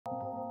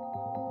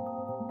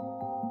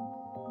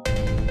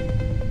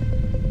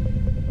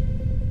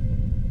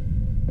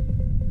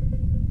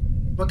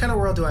kind of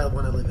world do I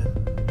want to live in?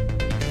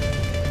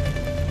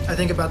 I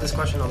think about this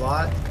question a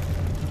lot.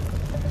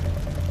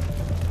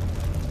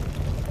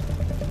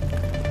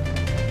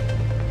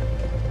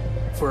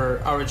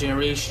 For our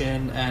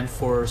generation and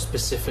for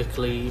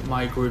specifically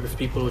my group of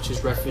people, which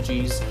is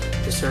refugees,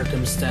 the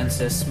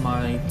circumstances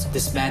might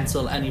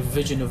dismantle any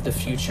vision of the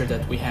future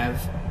that we have.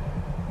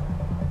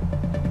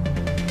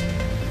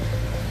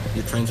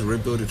 You're trying to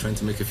rebuild, you're trying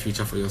to make a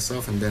future for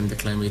yourself, and then the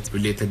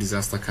climate-related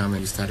disaster comes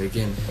and you start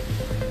again.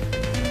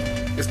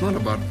 It's not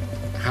about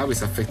how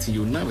it's affecting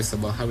you now, it's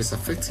about how it's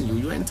affecting you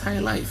your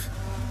entire life.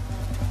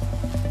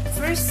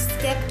 First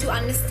step to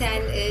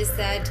understand is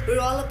that we're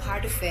all a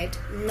part of it.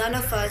 None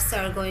of us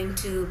are going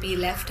to be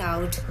left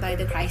out by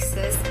the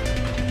crisis.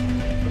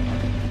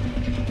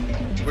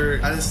 We're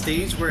at a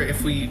stage where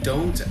if we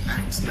don't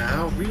act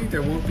now, really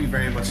there won't be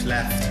very much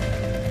left.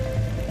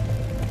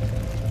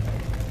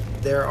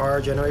 There are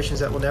generations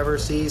that will never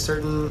see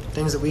certain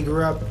things that we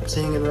grew up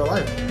seeing in real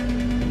life.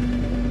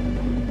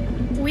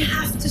 We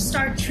have to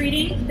start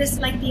treating this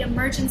like the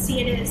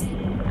emergency it is.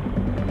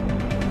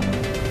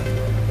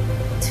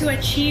 To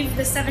achieve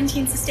the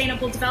 17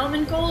 Sustainable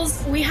Development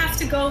Goals, we have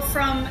to go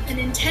from an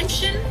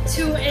intention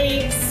to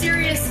a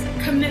serious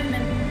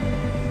commitment.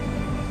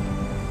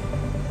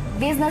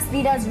 Business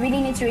leaders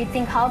really need to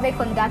rethink how they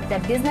conduct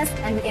their business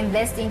and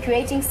invest in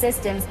creating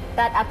systems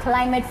that are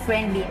climate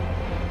friendly.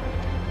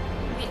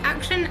 The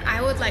action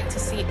I would like to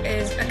see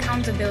is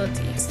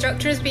accountability.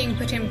 Structures being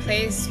put in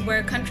place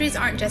where countries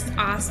aren't just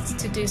asked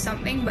to do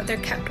something, but they're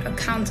kept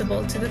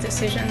accountable to the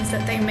decisions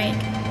that they make.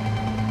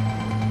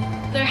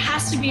 There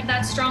has to be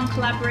that strong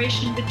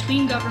collaboration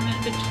between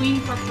government,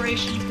 between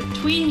corporations,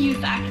 between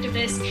youth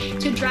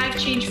activists to drive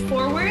change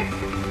forward.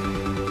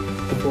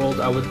 The world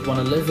I would want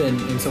to live in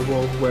is a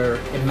world where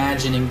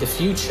imagining the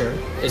future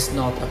is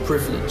not a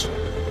privilege.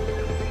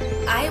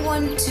 I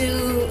want to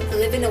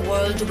live in a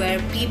world where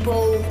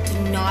people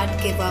do not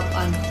give up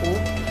on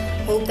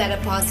hope that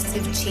a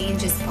positive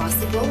change is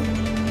possible.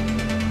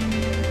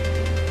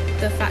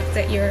 The fact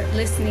that you're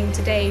listening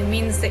today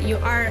means that you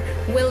are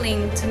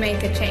willing to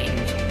make a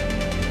change.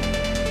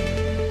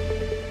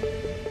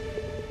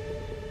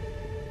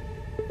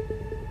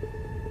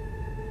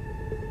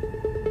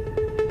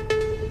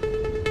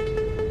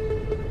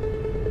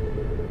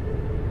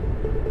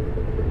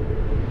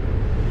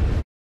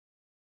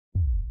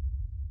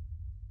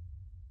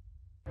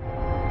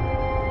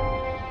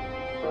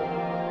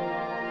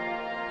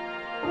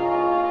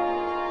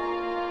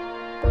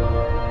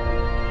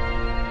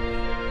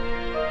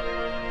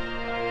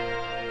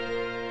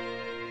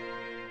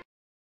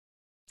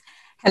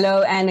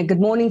 Hello and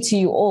good morning to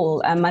you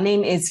all. My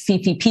name is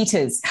Fifi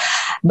Peters.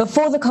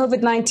 Before the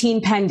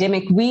COVID-19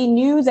 pandemic, we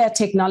knew that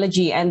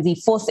technology and the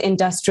fourth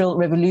industrial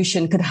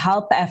revolution could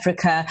help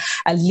Africa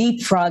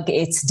leapfrog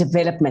its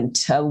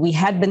development. We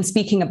had been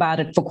speaking about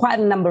it for quite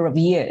a number of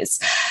years,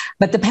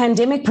 but the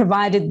pandemic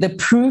provided the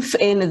proof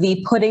in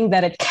the pudding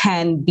that it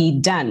can be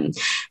done.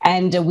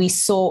 And we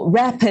saw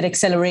rapid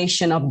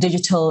acceleration of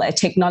digital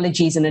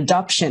technologies and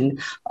adoption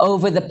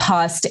over the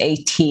past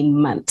 18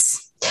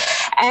 months.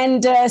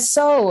 And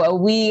so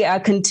we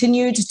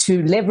continued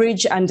to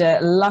leverage under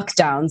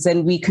lockdowns,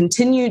 and we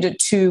continued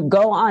to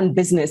go on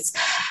business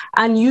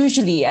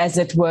unusually, as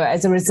it were,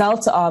 as a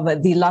result of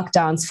the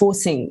lockdowns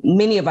forcing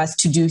many of us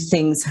to do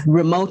things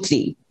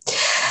remotely.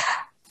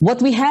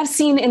 What we have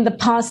seen in the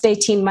past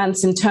 18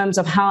 months in terms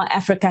of how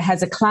Africa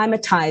has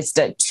acclimatized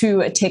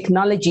to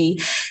technology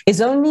is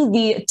only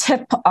the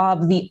tip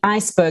of the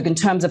iceberg in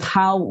terms of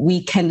how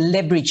we can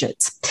leverage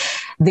it.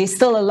 There's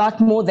still a lot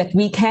more that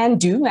we can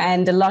do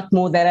and a lot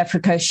more that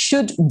Africa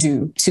should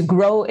do to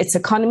grow its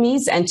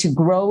economies and to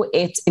grow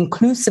it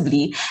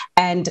inclusively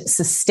and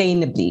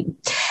sustainably.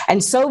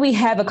 And so we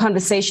have a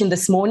conversation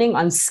this morning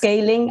on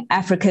scaling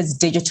Africa's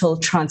digital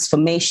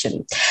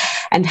transformation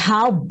and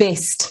how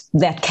best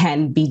that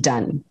can be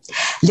done.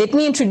 Let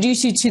me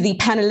introduce you to the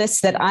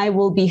panelists that I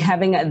will be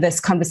having this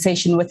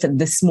conversation with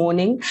this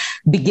morning,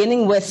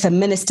 beginning with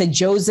Minister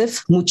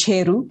Joseph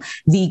Mucheru,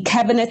 the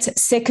Cabinet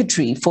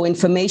Secretary for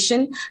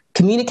Information,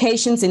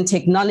 Communications and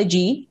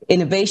Technology,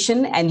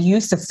 Innovation and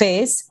Youth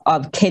Affairs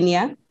of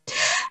Kenya,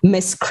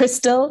 Ms.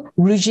 Crystal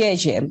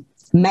Rugege,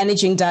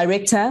 Managing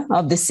Director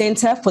of the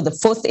Center for the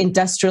Fourth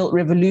Industrial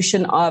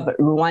Revolution of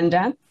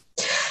Rwanda,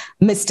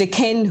 Mr.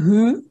 Ken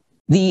Hu,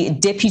 the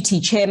Deputy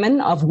Chairman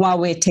of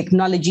Huawei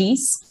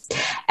Technologies,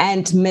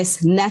 and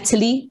Ms.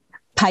 Natalie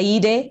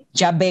Payida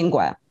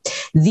Jabangwe,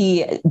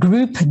 the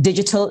Group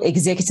Digital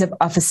Executive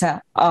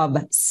Officer of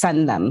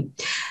Sanlam.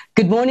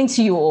 Good morning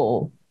to you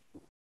all.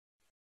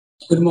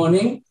 Good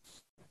morning.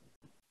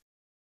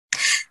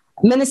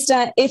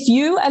 Minister, if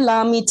you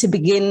allow me to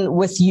begin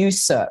with you,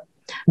 sir,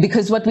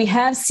 because what we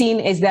have seen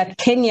is that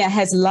Kenya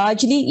has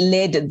largely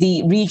led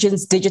the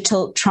region's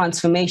digital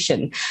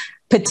transformation,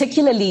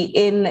 particularly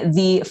in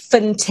the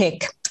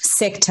fintech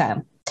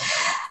sector.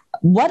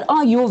 What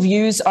are your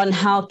views on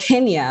how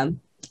Kenya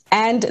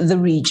and the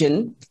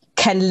region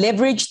can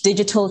leverage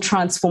digital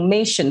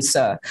transformation,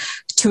 sir,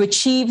 to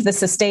achieve the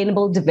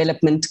Sustainable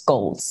Development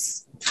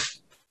Goals?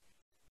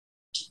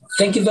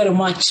 Thank you very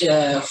much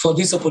for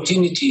this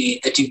opportunity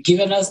that you've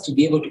given us to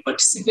be able to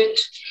participate.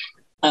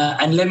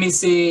 And let me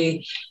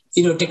say,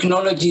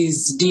 technology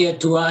is dear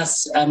to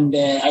us, and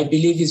I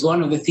believe is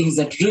one of the things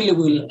that really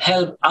will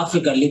help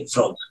Africa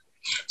leapfrog.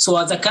 So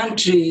as a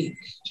country,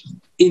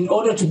 in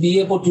order to be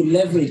able to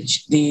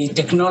leverage the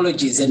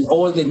technologies and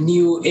all the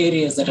new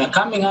areas that are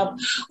coming up,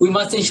 we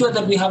must ensure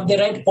that we have the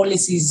right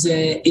policies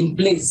in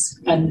place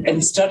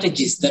and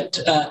strategies that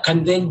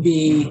can then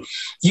be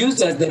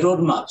used as the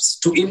roadmaps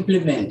to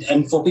implement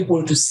and for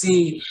people to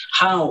see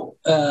how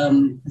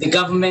the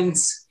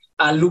governments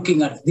are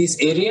looking at this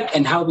area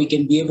and how we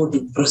can be able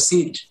to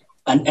proceed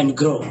and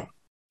grow.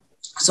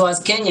 So as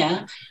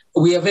Kenya,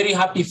 we are very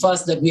happy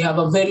first that we have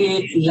a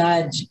very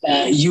large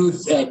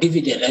youth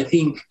dividend. I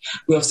think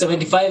we have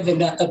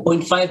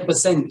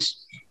 75.5%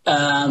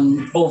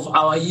 of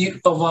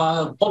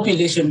our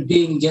population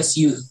being just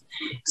youth.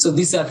 So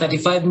these are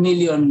 35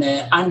 million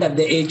under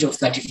the age of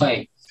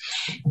 35.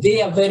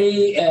 They are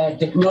very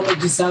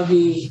technology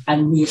savvy,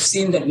 and we've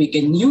seen that we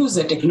can use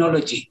the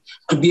technology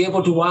to be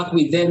able to work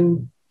with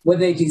them,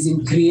 whether it is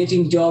in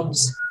creating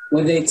jobs,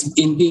 whether it's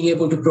in being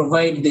able to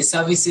provide the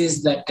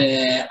services that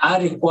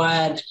are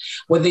required,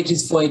 whether it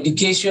is for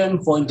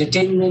education, for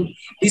entertainment.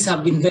 These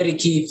have been very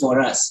key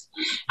for us.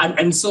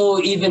 And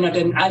so even at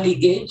an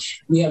early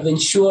age, we have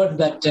ensured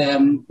that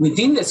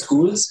within the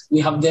schools, we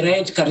have the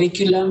right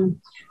curriculum,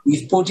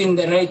 we've put in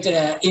the right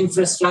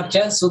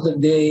infrastructure so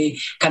that they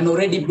can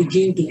already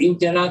begin to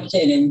interact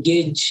and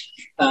engage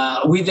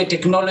with the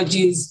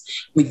technologies.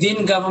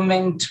 Within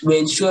government, we're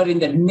ensuring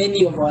that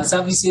many of our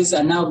services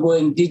are now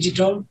going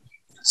digital,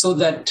 so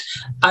that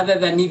other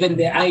than even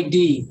the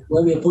ID,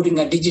 where we're putting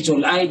a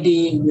digital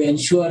ID, we're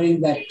ensuring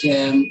that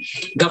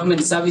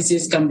government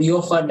services can be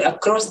offered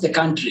across the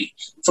country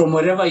from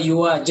wherever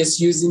you are, just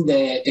using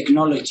the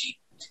technology.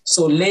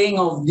 So laying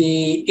of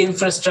the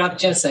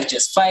infrastructure such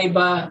as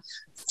fiber,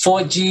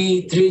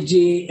 4G,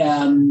 3G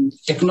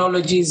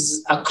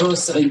technologies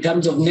across in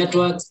terms of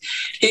networks,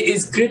 it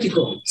is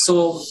critical.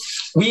 So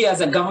we as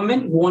a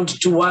government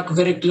want to work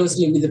very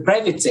closely with the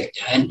private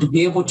sector, and to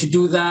be able to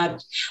do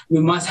that,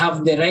 we must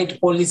have the right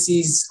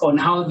policies on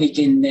how they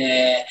can,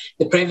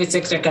 the private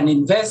sector can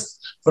invest,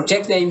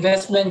 protect their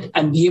investment,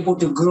 and be able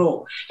to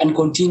grow and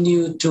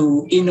continue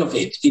to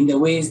innovate in the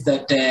ways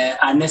that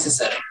are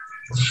necessary.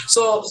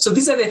 So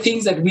these are the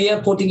things that we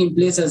are putting in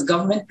place as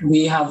government.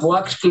 We have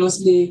worked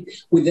closely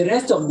with the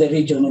rest of the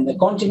region and the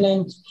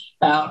continent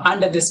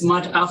under the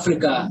Smart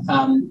Africa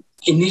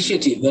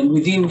initiative, and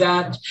within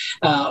that,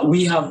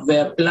 we have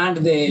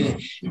planned the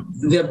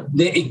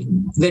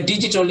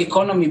digital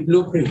economy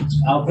blueprint.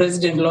 Our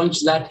president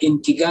launched that in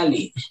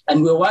Kigali,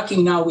 and we're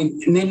working now with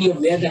many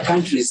of the other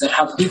countries that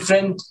have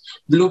different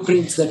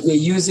blueprints that we're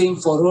using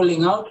for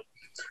rolling out,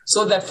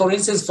 so that, for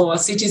instance, for our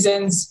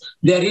citizens,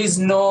 there is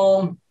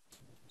no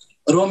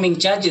roaming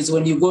charges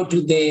when you go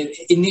to the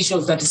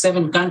initial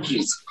 37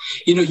 countries.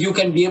 You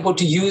can be able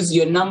to use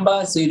your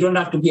number, so you don't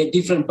have to be a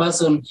different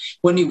person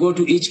when you go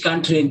to each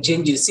country and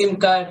change your SIM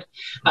card,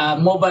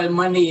 mobile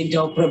money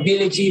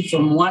interoperability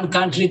from one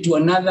country to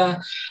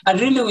another, and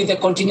really with the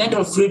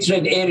continental free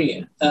trade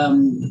area,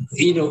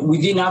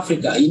 within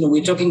Africa,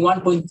 we're talking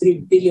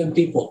 1.3 billion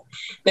people.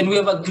 Then we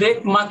have a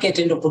great market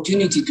and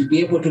opportunity to be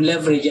able to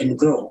leverage and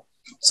grow.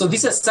 So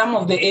these are some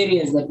of the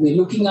areas that we're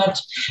looking at,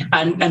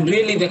 and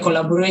really the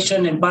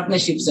collaboration and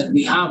partnerships that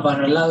we have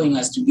are allowing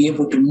us to be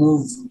able to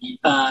move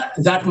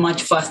that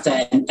much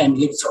faster and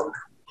leapfrog.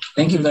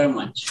 Thank you very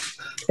much.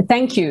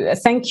 Thank you,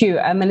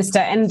 Minister.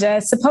 And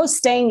suppose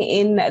staying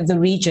in the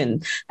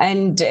region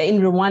and in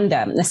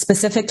Rwanda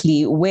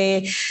specifically,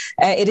 where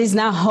it is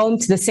now home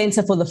to the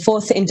Center for the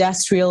Fourth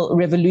Industrial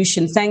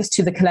Revolution, thanks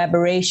to the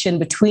collaboration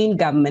between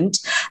government,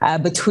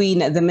 between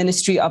the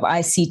Ministry of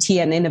ICT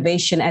and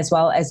Innovation, as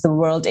well as the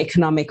World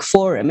Economic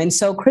Forum. And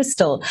so,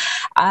 Crystal,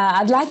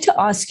 I'd like to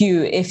ask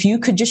you if you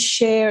could just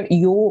share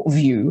your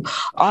view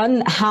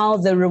on how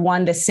the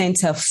Rwanda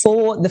Center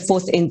for the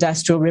Fourth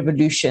Industrial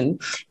Revolution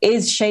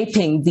is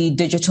shaping the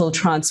digital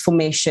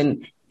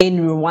transformation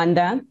in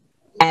Rwanda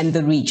and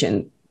the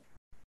region.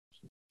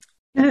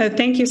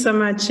 Thank you so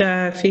much,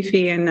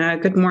 Fifi,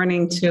 and good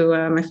morning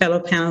to my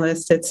fellow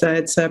panelists.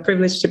 It's a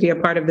privilege to be a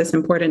part of this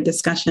important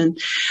discussion.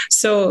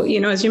 So,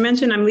 as you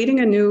mentioned, I'm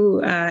leading a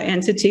new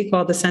entity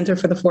called the Center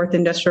for the Fourth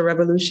Industrial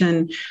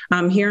Revolution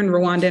here in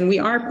Rwanda, and we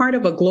are part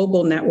of a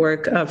global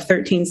network of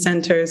 13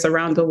 centers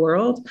around the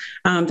world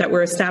that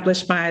were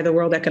established by the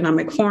World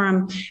Economic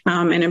Forum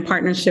and in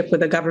partnership with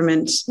the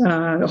government,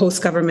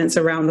 host governments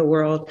around the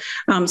world.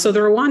 So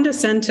the Rwanda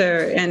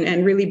Center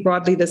and really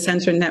broadly the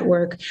Center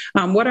Network,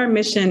 what our mission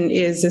mission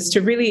is to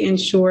really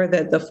ensure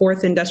that the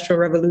fourth industrial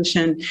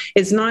revolution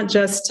is not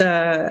just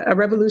a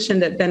revolution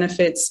that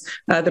benefits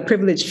the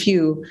privileged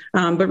few,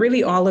 but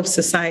really all of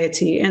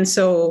society. And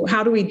so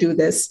how do we do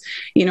this?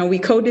 We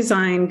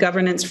co-design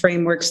governance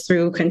frameworks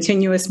through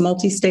continuous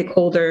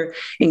multi-stakeholder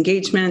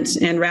engagement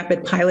and rapid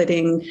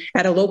piloting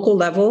at a local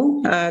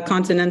level,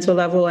 continental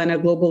level, and a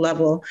global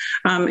level.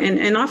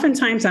 And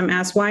oftentimes I'm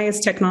asked, why is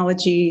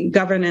technology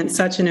governance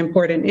such an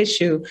important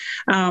issue?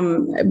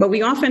 But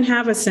we often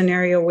have a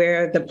scenario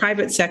where the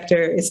private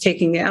sector is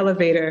taking the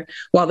elevator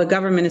while the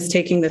government is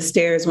taking the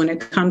stairs when it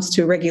comes to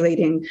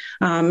regulating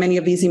many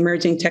of these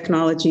emerging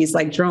technologies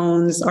like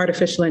drones,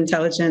 artificial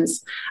intelligence,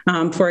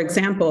 for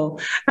example.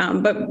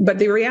 But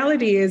the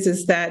reality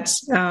is that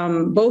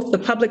both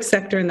the public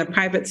sector and the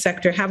private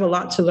sector have a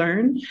lot to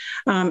learn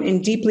in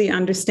deeply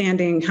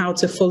understanding how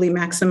to fully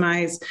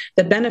maximize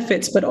the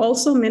benefits, but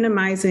also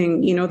minimizing,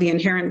 the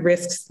inherent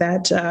risks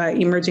that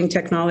emerging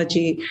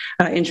technology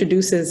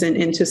introduces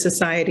into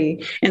society.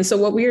 And so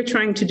what we are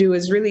trying to do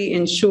is really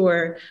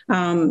ensure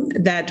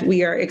that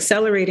we are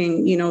accelerating,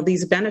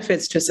 these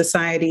benefits to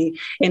society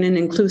in an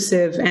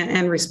inclusive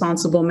and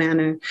responsible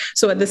manner.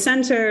 So at the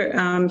center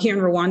here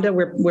in Rwanda,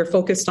 we're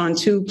focused on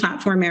two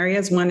platform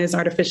areas. One is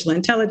artificial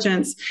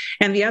intelligence,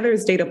 and the other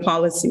is data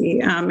policy.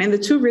 And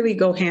the two really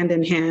go hand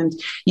in hand.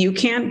 You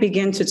can't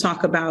begin to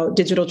talk about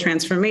digital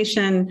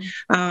transformation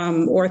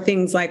or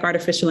things like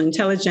artificial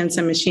intelligence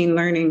and machine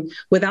learning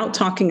without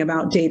talking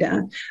about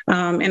data.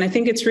 And I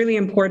think it's really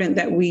important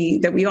that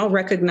we all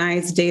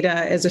recognize data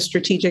as a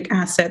strategic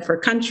asset for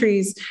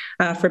countries,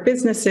 for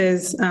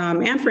businesses,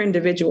 and for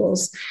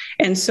individuals.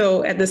 And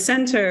so at the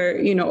center,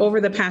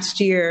 over the past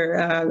year,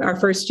 our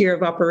first year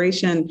of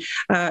operation,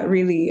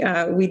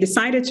 we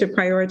decided to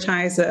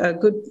prioritize a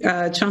good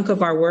chunk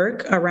of our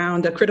work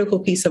around a critical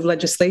piece of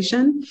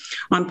legislation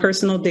on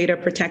personal data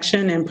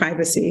protection and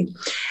privacy.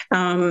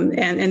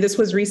 And this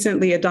was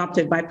recently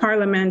adopted by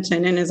Parliament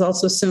and is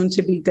also soon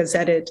to be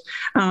gazetted.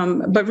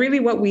 But really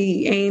what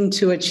we aim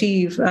to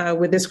achieve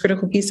with this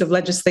critical piece of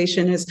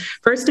legislation is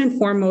first and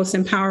foremost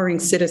empowering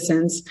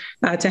citizens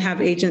to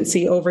have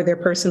agency over their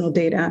personal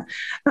data.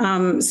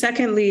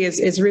 Secondly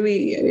is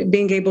really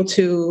being able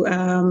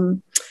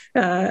to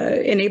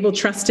enable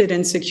trusted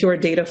and secure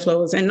data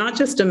flows, and not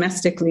just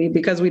domestically,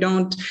 because we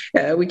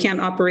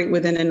can't operate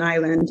within an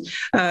island.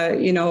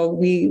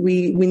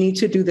 We need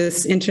to do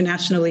this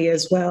internationally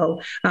as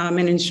well,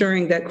 and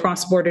ensuring that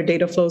cross-border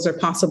data flows are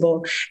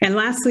possible. And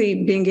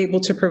lastly, being able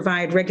to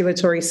provide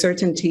regulatory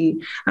certainty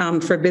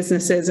for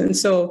businesses. And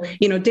so,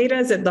 data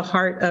is at the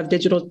heart of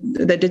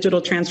the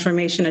digital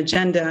transformation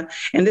agenda.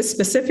 And this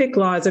specific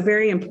law is a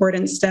very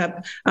important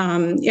step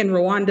in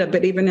Rwanda,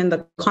 but even in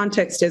the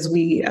context as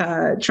we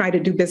try to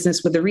do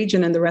business with the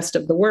region and the rest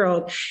of the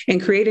world,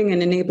 and creating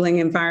an enabling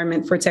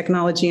environment for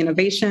technology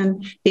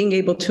innovation, being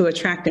able to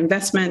attract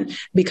investment,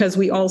 because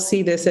we all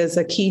see this as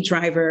a key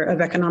driver of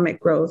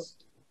economic growth.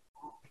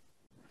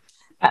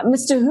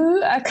 Mr.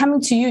 Hu, coming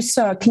to you,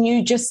 sir, can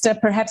you just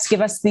perhaps give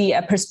us the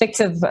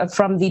perspective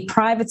from the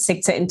private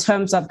sector in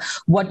terms of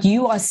what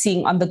you are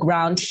seeing on the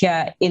ground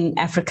here in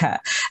Africa?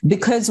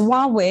 Because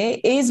Huawei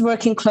is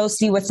working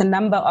closely with a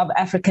number of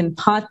African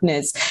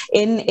partners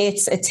in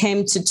its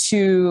attempt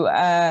to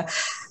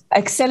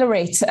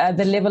accelerate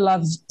the level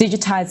of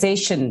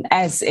digitization,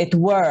 as it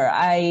were.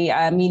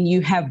 I mean,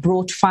 you have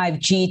brought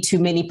 5G to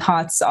many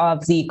parts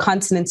of the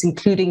continent,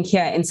 including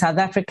here in South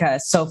Africa.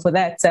 So for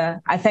that,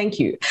 I thank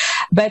you.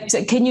 But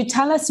can you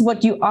tell us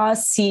what you are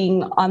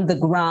seeing on the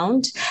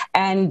ground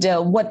and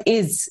what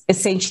is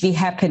essentially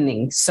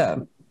happening,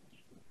 sir?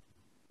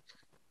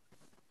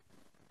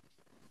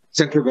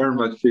 Thank you very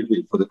much,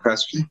 Fifi, for the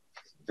question.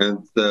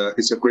 And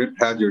it's a great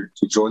pleasure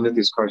to join the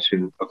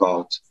discussion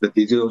about the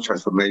digital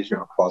transformation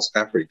across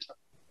Africa.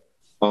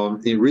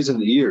 In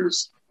recent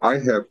years, I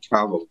have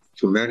traveled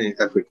to many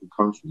African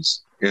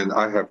countries, and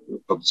I have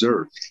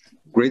observed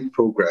great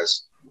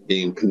progress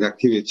in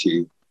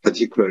connectivity,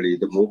 particularly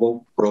the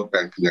mobile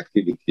broadband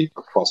connectivity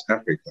across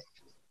Africa.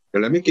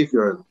 And let me give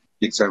you an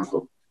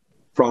example.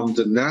 From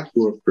the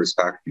network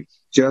perspective,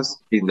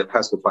 just in the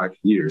past 5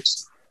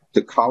 years,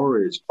 the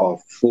coverage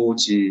of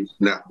 4G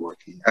network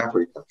in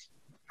Africa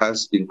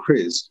has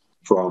increased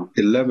from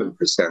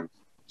 11%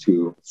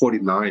 to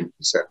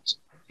 49%.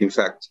 In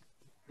fact,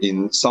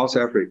 in South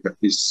Africa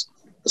is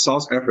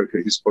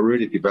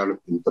already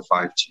developing the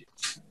 5G.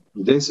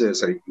 This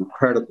is an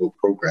incredible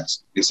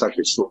progress in such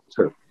a short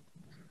term.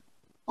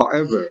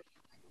 However,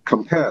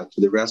 compared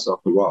to the rest of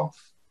the world,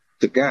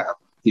 the gap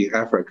in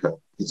Africa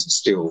is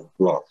still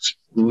large,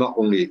 not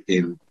only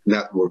in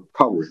network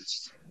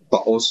coverage, but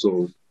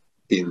also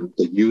in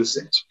the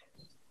usage.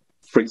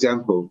 For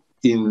example,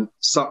 in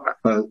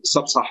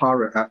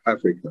sub-Saharan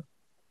Africa,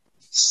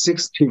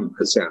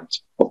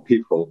 16% of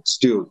people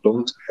still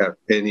don't have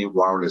any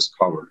wireless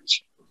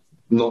coverage,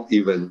 not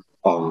even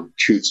on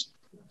 2G.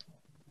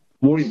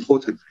 More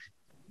importantly,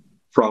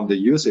 from the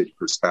usage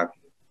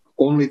perspective,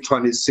 only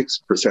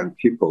 26%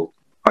 people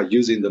are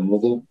using the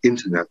mobile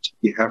internet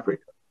in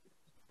Africa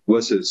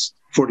versus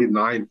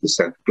 49%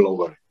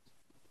 globally.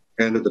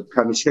 And the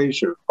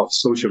penetration of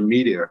social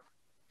media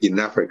in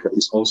Africa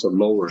is also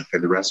lower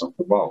than the rest of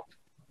the world,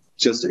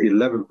 just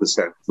 11%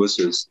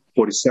 versus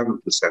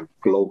 47%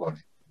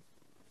 globally.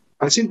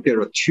 I think there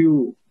are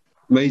two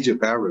major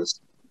barriers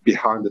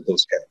behind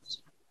those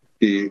gaps: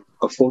 the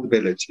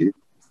affordability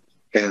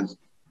and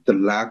the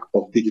lack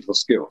of digital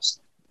skills.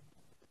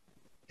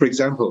 For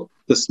example,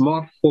 the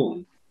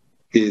smartphone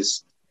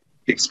is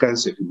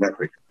expensive in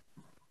Africa.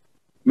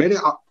 Many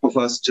of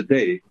us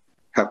today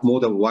have more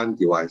than one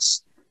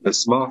device, a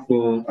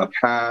smartphone, a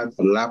pad,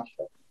 a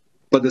laptop.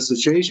 But the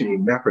situation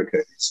in Africa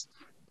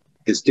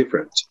is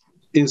different.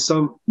 In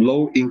some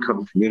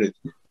low-income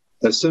community,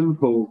 a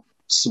simple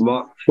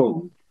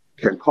smartphone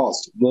can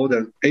cost more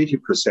than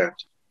 80%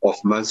 of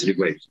monthly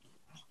wage.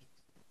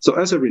 So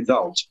as a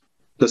result,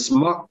 the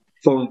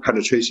smartphone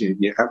penetration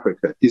in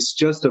Africa is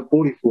just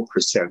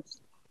 44%.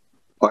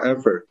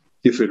 However,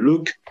 if you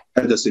look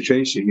at the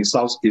situation in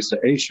Southeast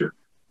Asia,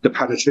 the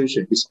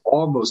penetration is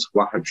almost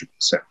 100%.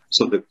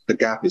 So the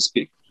gap is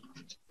big.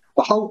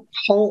 But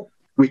how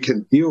we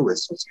can deal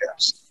with those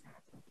gaps?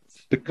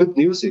 The good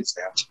news is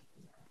that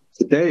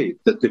today,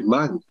 the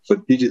demand for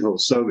digital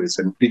service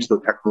and digital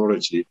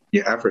technology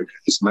in Africa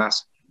is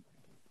massive.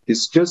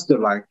 It's just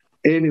like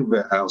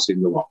anywhere else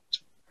in the world.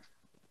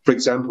 For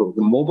example,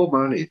 the mobile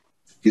money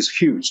is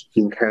huge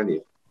in Kenya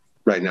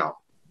right now,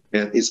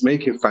 and it's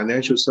making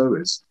financial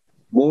service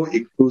more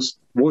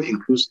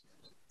inclusive,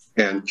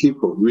 and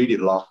people really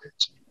love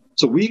it.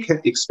 So we can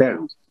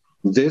extend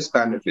these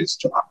benefits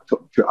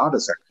to other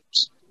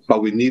sectors,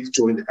 but we need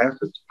joint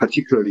effort,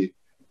 particularly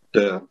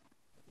the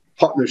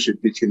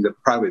partnership between the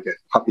private and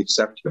public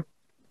sector,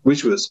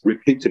 which was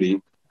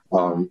repeatedly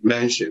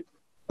mentioned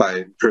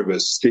by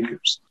previous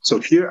speakers. So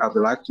here I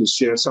would like to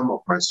share some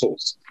of my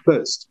thoughts.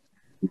 First,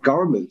 the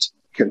government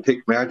can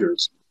take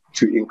measures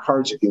to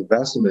encourage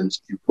investment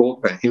in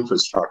broadband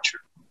infrastructure.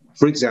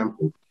 For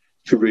example,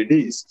 to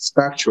release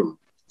spectrum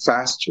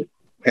faster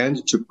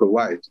and to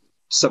provide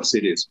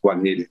subsidies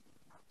when needed.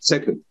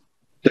 Second,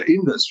 the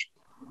industry,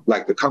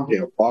 like the company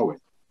of Huawei,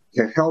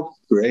 can help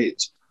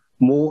create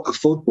more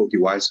affordable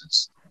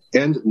devices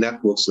and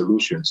network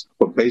solutions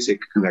for basic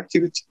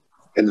connectivity.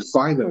 And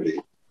finally,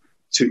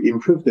 to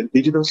improve the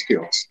digital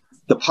skills,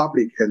 the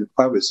public and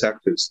private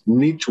sectors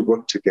need to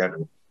work together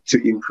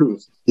to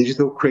improve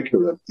digital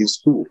curriculum in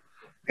school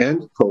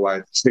and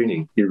provide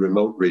training in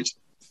remote regions.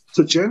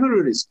 So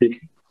generally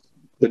speaking,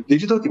 the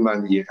digital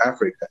demand in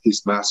Africa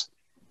is massive.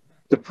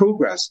 The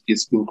progress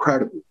is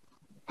incredible.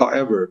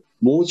 However,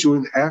 more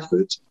joint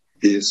effort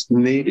is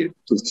needed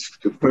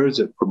to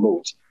further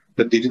promote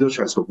the digital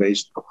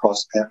transformation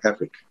across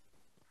Africa.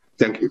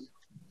 Thank you.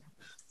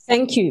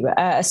 Thank you.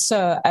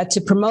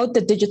 To promote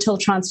the digital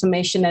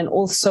transformation and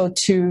also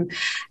to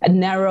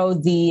narrow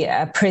the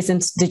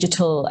present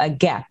digital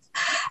gap.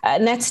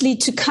 Natalie,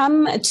 to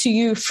come to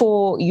you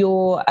for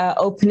your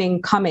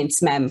opening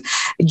comments, ma'am.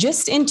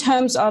 Just in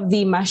terms of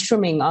the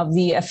mushrooming of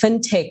the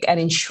fintech and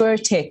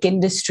insurtech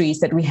industries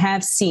that we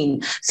have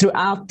seen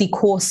throughout the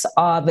course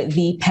of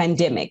the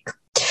pandemic,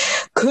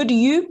 could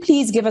you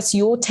please give us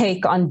your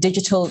take on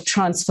digital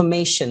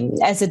transformation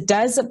as it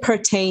does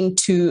pertain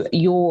to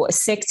your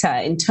sector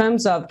in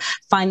terms of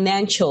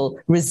financial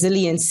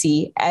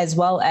resiliency as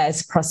well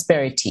as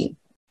prosperity?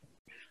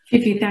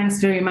 Fifi, thanks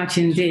very much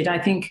indeed. I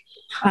think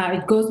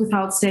it goes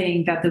without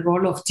saying that the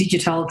role of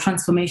digital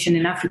transformation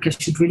in Africa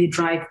should really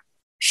drive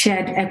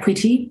shared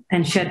equity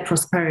and shared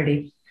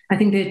prosperity. I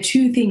think there are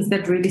two things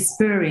that really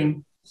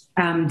spurring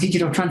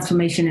digital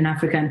transformation in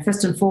Africa. And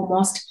first and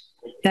foremost,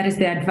 that is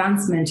the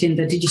advancement in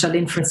the digital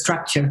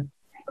infrastructure.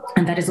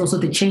 And that is also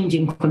the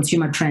changing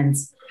consumer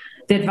trends.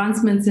 The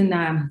advancements in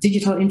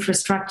digital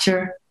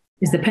infrastructure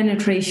is the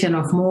penetration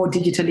of more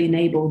digitally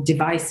enabled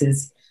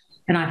devices.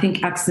 And I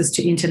think access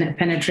to internet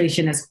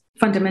penetration has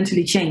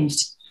fundamentally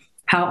changed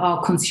how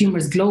our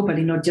consumers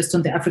globally, not just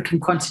on the African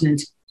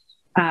continent,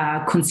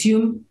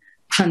 consume,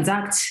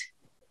 transact,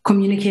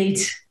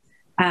 communicate,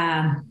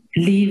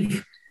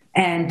 live,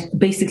 and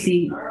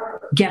basically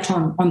get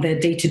on their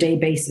day-to-day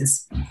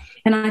basis.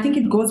 And I think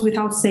it goes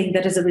without saying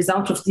that as a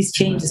result of these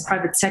changes,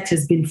 private sector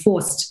has been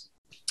forced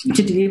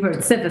to deliver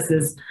its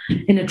services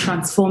in a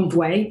transformed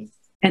way.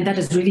 And that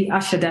has really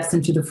ushered us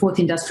into the fourth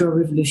industrial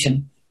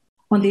revolution.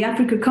 On the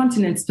African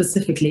continent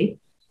specifically,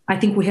 I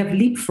think we have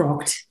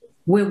leapfrogged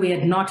where we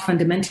had not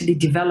fundamentally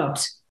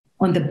developed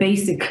on the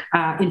basic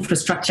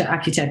infrastructure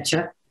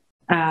architecture,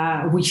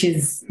 which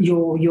is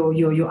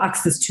your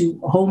access to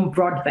home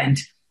broadband.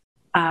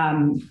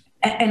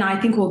 And I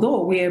think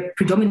although we're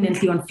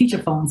predominantly on feature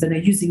phones and are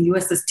using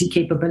USSD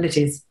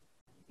capabilities,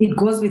 it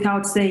goes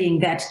without saying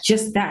that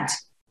just that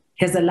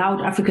has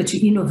allowed Africa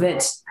to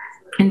innovate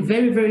in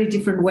very, very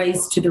different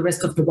ways to the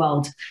rest of the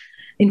world.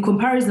 In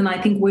comparison,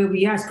 I think where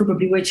we are is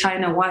probably where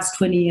China was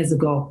 20 years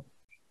ago.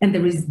 And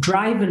there is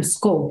drive and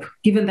scope,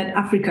 given that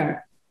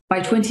Africa by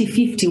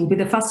 2050 will be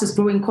the fastest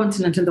growing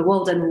continent in the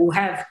world and will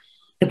have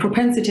the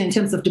propensity in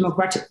terms of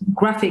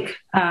demographic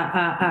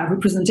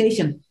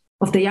representation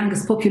of the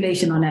youngest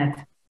population on earth.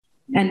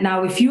 And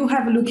now if you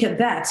have a look at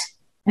that,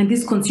 and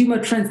these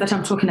consumer trends that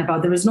I'm talking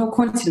about, there is no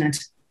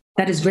continent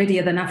that is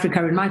readier than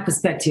Africa, in my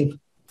perspective,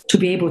 to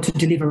be able to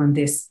deliver on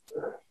this.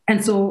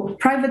 And so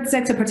private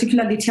sector,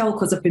 particularly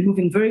telcos, have been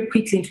moving very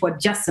quickly into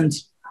adjacent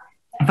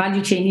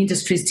value chain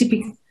industries,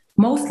 typically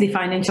mostly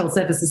financial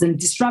services, and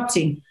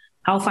disrupting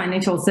how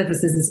financial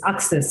services is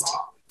accessed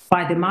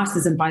by the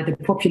masses and by the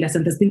populace.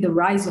 And there's been the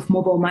rise of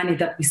mobile money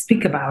that we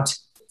speak about,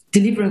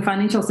 delivering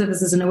financial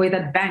services in a way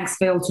that banks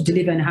failed to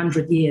deliver in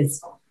 100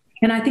 years.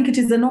 And I think it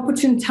is an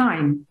opportune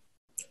time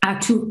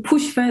to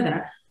push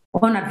further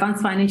on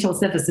advanced financial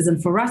services.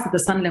 And for us at the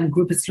Sanlam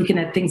Group, it's looking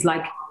at things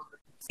like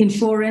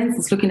insurance,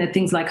 it's looking at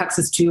things like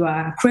access to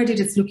credit,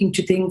 it's looking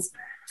to things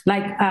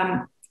like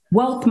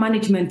wealth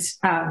management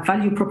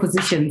value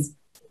propositions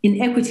in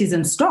equities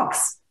and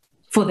stocks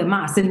for the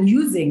mass, and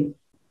using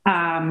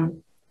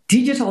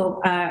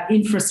digital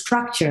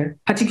infrastructure,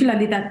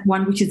 particularly that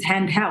one which is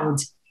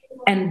handheld,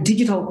 and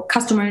digital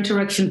customer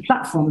interaction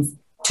platforms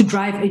to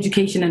drive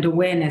education and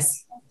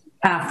awareness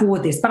for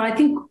this. But I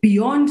think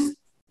beyond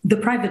the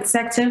private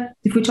sector,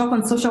 if we talk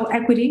on social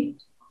equity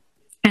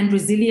and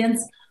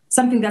resilience,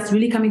 something that's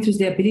really coming through is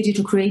the ability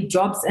to create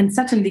jobs. And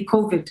certainly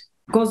COVID,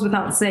 goes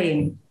without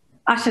saying,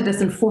 ushered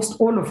us and forced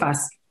all of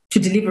us to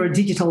deliver a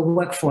digital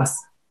workforce,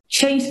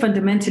 changed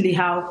fundamentally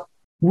how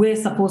we're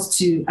supposed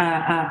to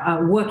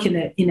work in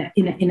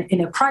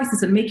a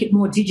crisis, and make it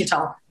more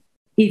digital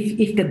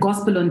if the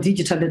gospel on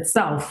digital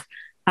itself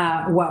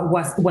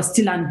was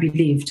still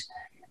unbelieved.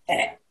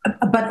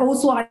 But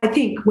also, I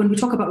think when we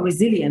talk about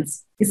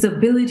resilience, it's the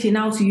ability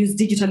now to use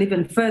digital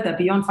even further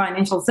beyond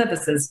financial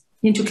services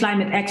into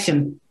climate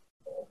action,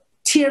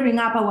 tearing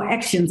up our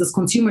actions as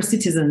consumer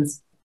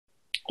citizens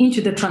into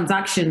the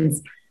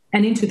transactions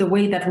and into the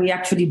way that we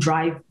actually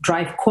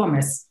drive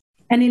commerce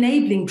and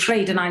enabling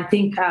trade. And I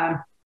think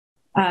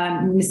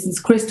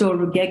Mrs. Crystal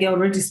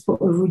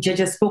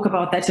Rugege spoke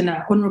about that, and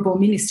our Honourable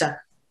Minister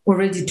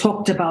already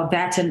talked about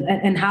that,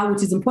 and how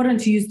it is important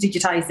to use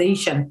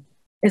digitization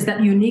as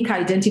that unique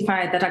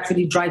identifier that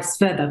actually drives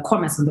further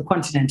commerce on the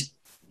continent.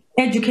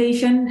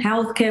 Education,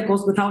 healthcare,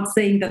 goes without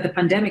saying that the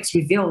pandemic's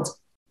revealed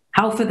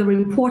how further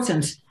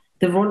important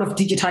the role of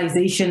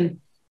digitization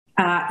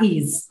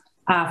is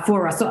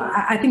for us. So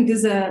I think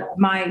these are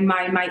my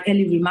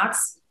early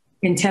remarks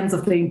in terms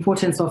of the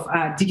importance of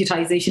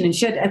digitization and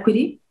shared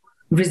equity,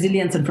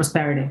 resilience, and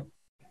prosperity.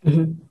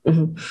 Mm-hmm,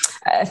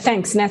 mm-hmm.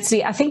 Thanks,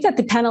 Natalie. I think that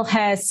the panel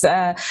has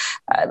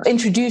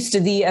introduced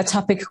the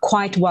topic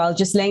quite well,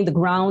 just laying the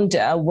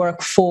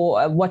groundwork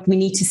for what we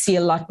need to see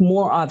a lot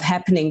more of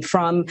happening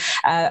from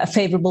a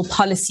favorable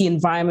policy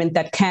environment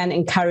that can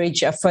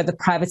encourage further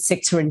private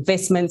sector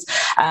investments,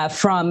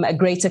 from a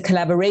greater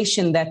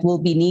collaboration that will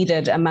be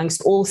needed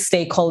amongst all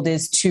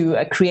stakeholders to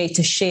create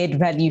a shared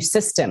value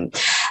system.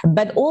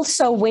 But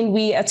also, when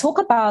we talk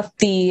about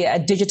the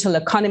digital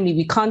economy,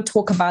 we can't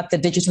talk about the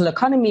digital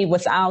economy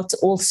without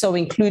also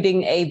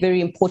including a very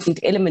important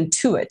element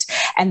to it,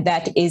 and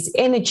that is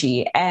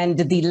energy, and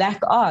the lack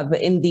of,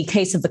 in the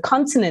case of the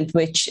continent,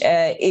 which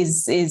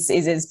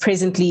is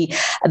presently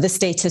the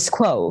status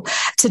quo.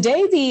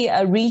 Today,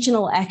 the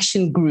Regional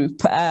Action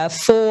Group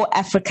for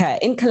Africa,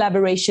 in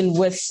collaboration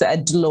with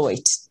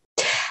Deloitte,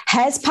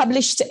 has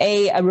published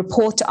a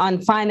report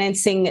on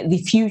financing the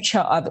future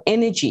of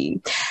energy.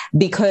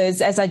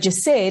 Because, as I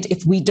just said,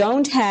 if we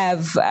don't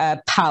have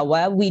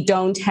power, we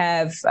don't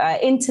have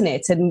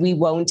internet, and we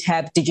won't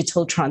have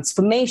digital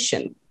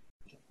transformation.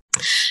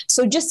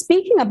 So just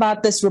speaking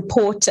about this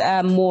report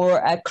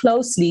more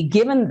closely,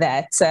 given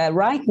that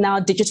right now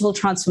digital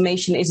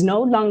transformation is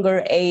no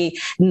longer a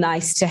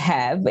nice to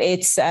have,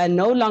 it's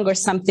no longer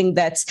something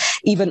that's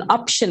even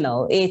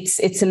optional,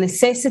 it's a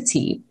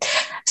necessity.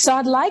 So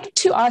I'd like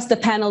to ask the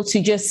panel to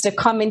just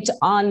comment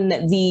on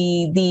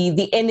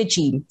the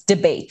energy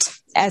debate,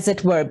 as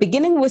it were,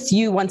 beginning with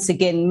you once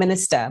again,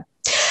 Minister.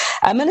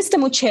 Minister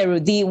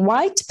Mucheru, the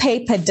white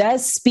paper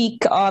does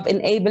speak of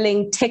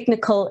enabling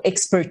technical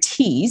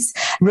expertise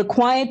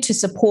required to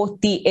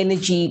support the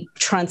energy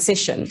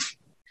transition.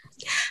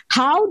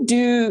 How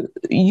do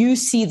you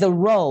see the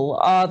role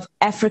of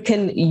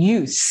African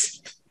youth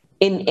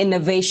in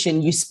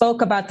innovation? You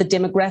spoke about the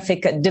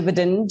demographic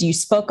dividend. You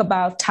spoke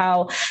about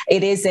how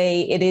it is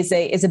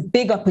a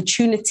big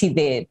opportunity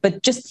there,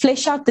 but just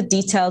flesh out the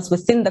details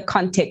within the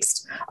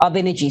context of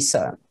energy,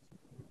 sir.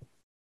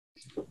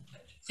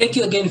 Thank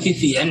you again,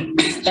 Fifi, and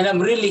I'm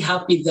really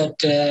happy that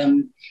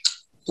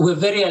we're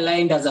very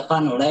aligned as a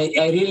panel.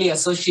 I really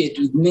associate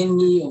with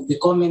many of the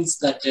comments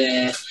that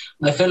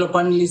my fellow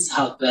panelists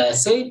have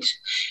said,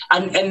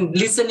 and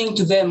listening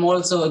to them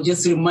also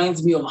just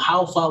reminds me of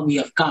how far we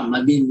have come.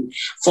 I mean,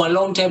 for a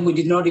long time we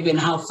did not even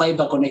have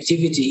fiber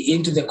connectivity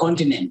into the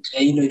continent.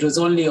 It was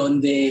only on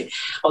the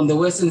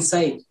western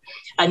side.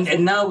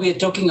 And now we are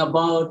talking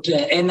about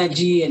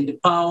energy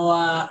and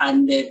power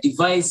and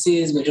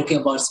devices. We're talking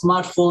about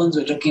smartphones.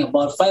 We're talking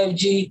about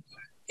 5G.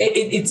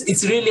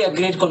 It's really a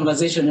great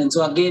conversation. And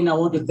so again, I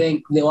want to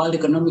thank the World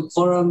Economic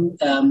Forum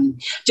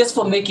just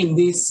for making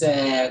this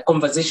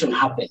conversation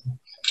happen.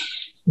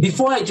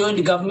 Before I joined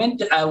the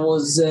government, I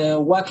was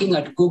working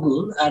at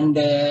Google, and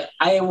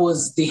I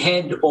was the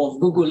head of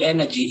Google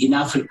Energy in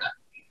Africa.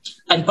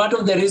 And part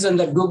of the reason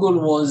that Google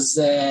was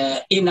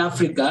in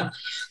Africa,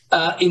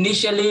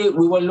 initially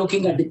we were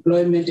looking at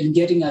deployment and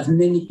getting as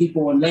many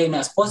people online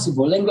as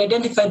possible. And we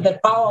identified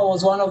that power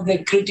was one of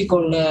the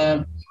critical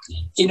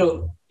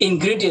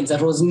ingredients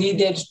that was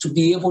needed to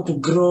be able to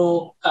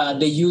grow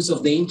the use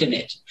of the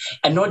internet.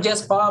 And not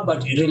just power,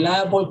 but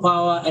reliable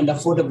power and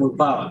affordable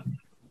power.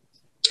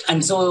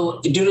 And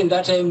so during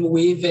that time,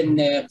 we even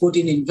put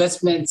in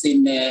investments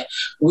in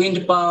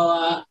wind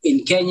power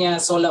in Kenya,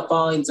 solar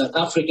power in South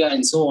Africa,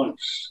 and so on.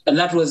 And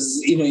that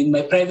was, in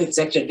my private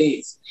sector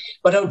days.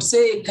 But I would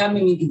say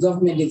coming into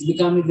government, it's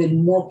become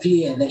even more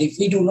clear that if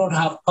we do not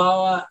have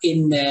power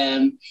in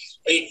the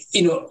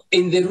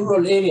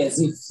rural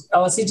areas, if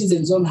our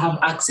citizens don't have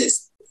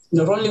access,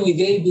 not only will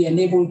they be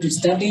unable to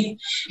study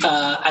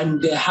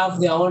and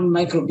have their own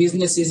micro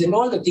businesses and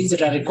all the things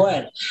that are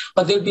required,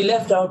 but they'll be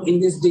left out in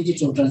this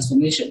digital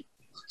transformation.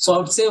 So I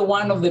would say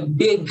one of the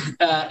big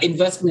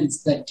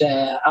investments that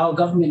our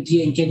government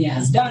here in Kenya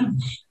has done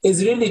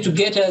is really to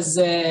get us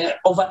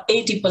over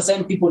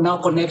 80% people now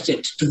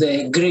connected to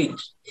the grid,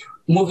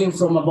 moving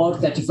from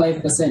about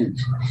 35%,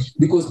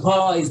 because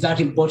power is that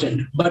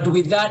important. But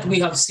with that,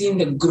 we have seen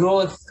the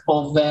growth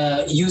of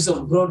use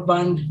of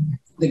broadband,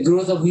 the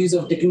growth of use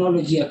of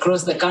technology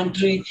across the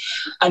country.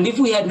 And if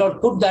we had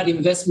not put that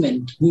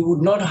investment, we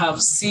would not have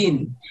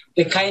seen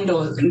the kind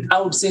of, I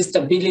would say,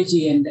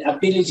 stability and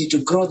ability to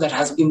grow that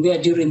has been there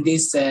during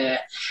this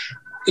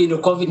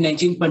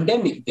COVID-19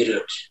 pandemic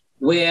period,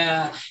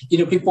 where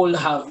people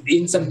have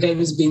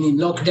sometimes been in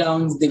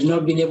lockdowns, they've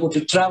not been able to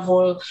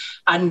travel,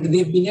 and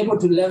they've been able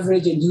to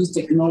leverage and use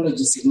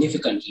technology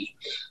significantly.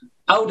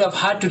 I would have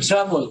had to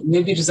travel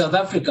maybe to South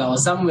Africa or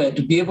somewhere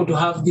to be able to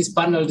have this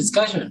panel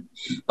discussion.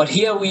 But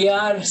here we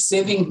are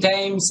saving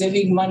time,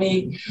 saving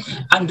money,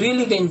 and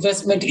really the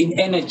investment in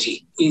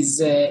energy is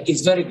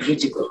very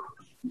critical.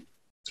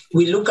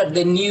 We look at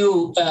the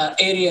new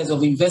areas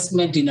of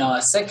investment in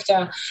our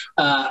sector.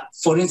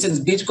 For instance,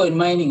 Bitcoin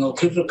mining or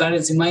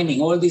cryptocurrency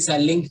mining, all these are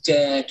linked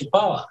to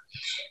power.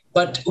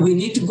 But we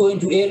need to go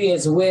into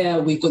areas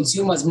where we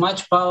consume as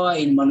much power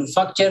in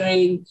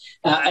manufacturing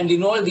and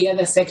in all the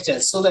other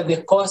sectors so that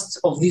the cost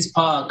of this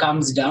power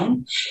comes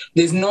down.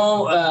 There's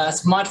no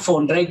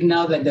smartphone right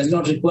now that does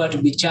not require to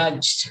be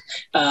charged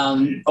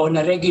on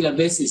a regular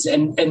basis.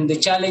 And the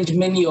challenge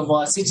many of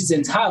our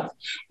citizens have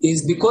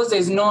is because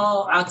there's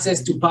no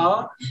access to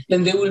power,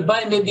 then they will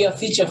buy maybe a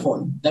feature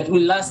phone that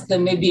will last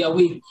them maybe a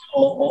week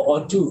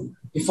or two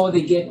before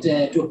they get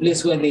to a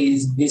place where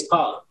there's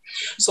power.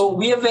 So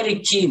we are very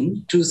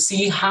keen to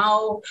see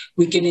how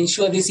we can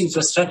ensure this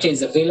infrastructure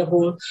is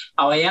available.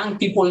 Our young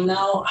people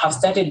now have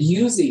started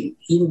using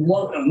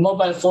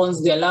mobile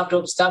phones, their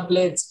laptops,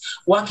 tablets,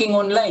 working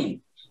online.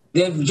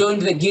 They've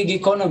joined the gig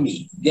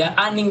economy. They're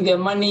earning their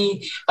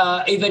money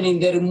even in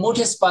the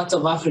remotest parts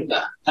of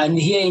Africa. And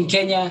here in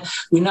Kenya,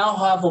 we now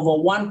have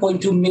over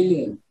 1.2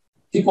 million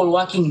people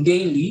working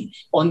daily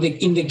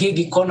in the gig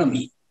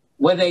economy,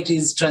 whether it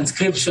is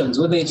transcriptions,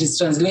 whether it is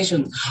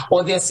translations,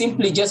 or they're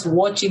simply just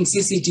watching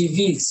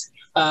CCTVs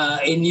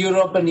in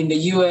Europe and in the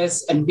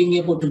US and being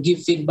able to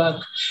give feedback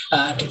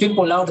to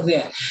people out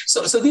there.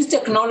 So this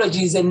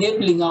technology is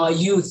enabling our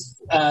youth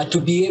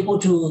to be able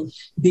to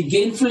be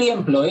gainfully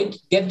employed,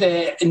 get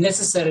the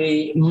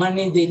necessary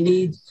money they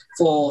need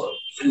for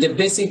the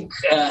basic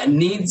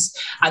needs.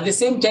 At the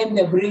same time,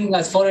 they're bringing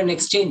us foreign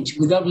exchange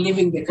without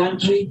leaving the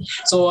country.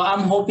 So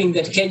I'm hoping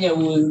that Kenya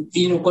will,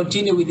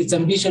 continue with its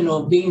ambition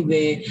of being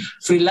the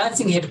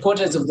freelancing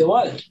headquarters of the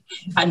world.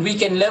 And we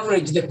can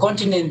leverage the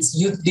continent's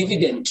youth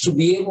dividend to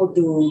be able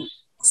to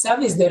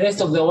service the rest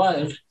of the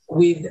world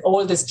with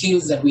all the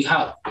skills that we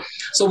have.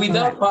 So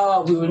without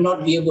power, we will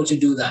not be able to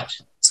do that.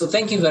 So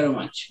thank you very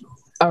much.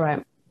 All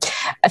right.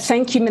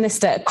 Thank you,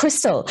 Minister.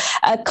 Crystal,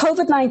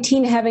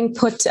 COVID-19 having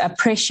put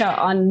pressure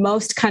on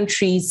most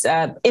countries'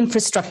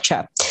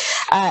 infrastructure,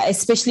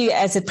 especially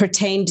as it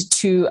pertained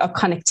to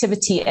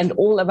connectivity and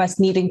all of us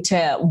needing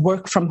to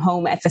work from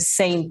home at the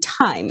same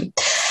time.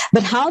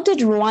 But how did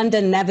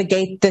Rwanda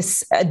navigate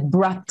this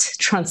abrupt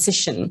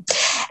transition?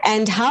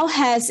 And how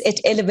has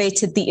it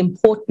elevated the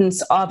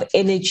importance of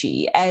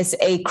energy as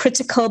a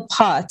critical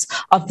part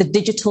of the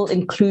digital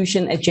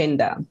inclusion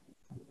agenda?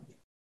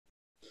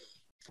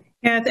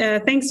 Yeah,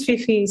 thanks,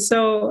 Fifi.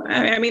 So,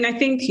 I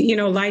think,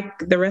 like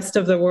the rest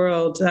of the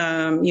world,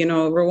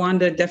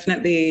 Rwanda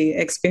definitely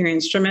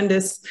experienced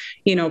tremendous,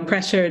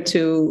 pressure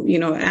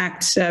to,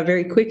 act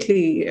very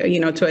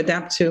quickly, to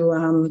adapt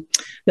to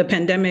the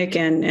pandemic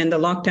and the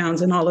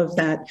lockdowns and all of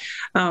that.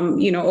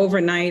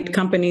 Overnight,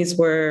 companies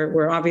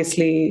were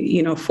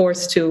obviously,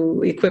 forced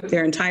to equip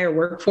their entire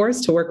workforce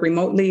to work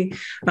remotely.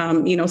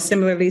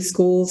 Similarly,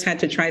 schools had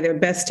to try their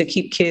best to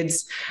keep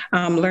kids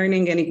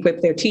learning and equip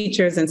their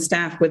teachers and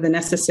staff with the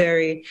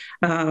necessary,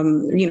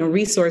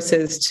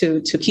 resources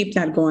to keep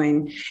that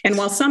going. And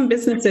while some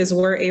businesses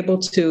were able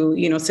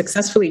to,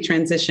 successfully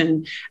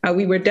transition,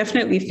 we were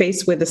definitely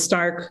faced with a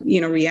stark,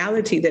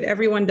 reality that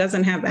everyone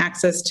doesn't have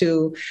access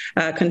to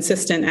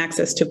consistent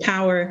access to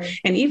power.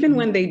 And even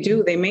when they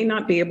do, they may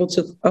not be able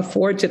to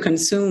afford to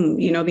consume,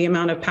 the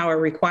amount of power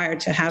required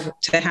to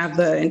have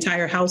the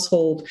entire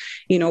household,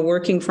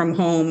 working from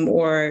home,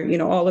 or,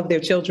 all of their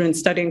children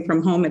studying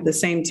from home at the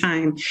same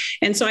time.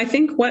 And so I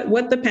think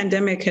what the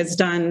pandemic has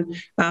done,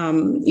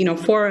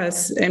 for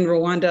us in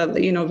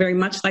Rwanda, very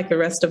much like the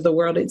rest of the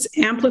world, it's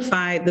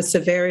amplified the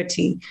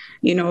severity,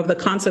 of the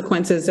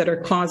consequences that are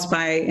caused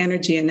by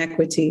energy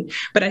inequity.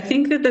 But I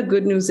think that the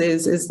good news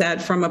is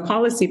that from a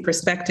policy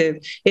perspective,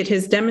 it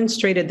has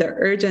demonstrated the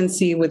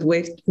urgency with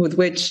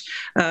which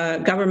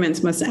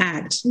governments must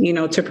act,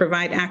 to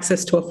provide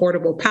access to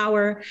affordable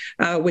power,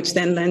 which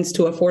then lends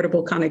to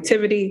affordable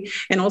connectivity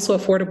and also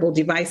affordable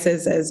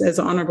devices, as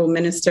Honorable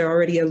Minister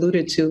already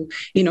alluded to.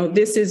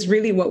 This is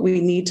really what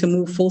we need to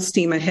move full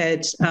steam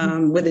ahead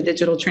with the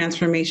digital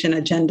transformation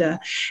agenda.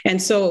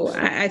 And so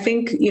I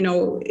think,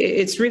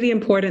 it's really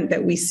important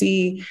that we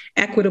see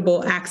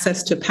equitable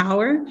access to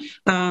power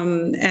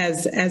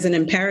as an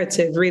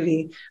imperative,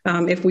 really,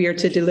 if we are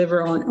to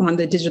deliver on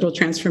the digital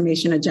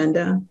transformation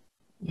agenda.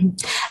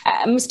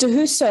 Mr.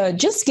 Huso,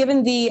 just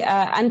given the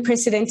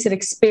unprecedented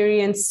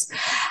experience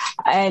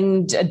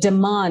and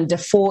demand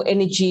for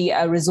energy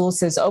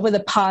resources over the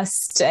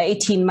past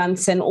 18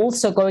 months and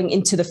also going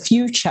into the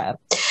future,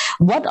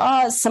 what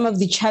are some of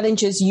the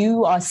challenges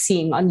you are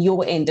seeing on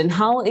your end, and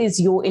how is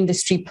your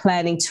industry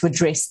planning to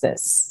address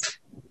this?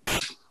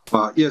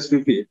 Yes,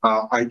 Fifi,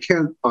 I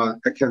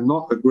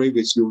cannot agree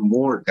with you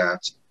more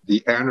that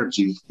the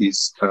energy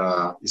is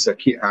a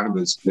key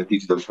element in the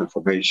digital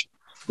transformation.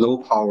 No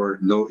power,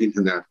 no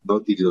internet, no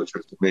digital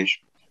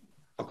transformation.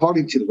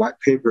 According to the white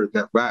paper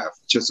that WEF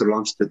just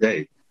launched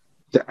today,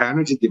 the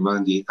energy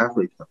demand in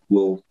Africa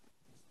will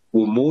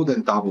more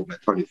than double by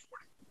 2040.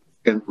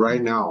 And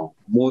right now,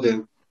 more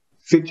than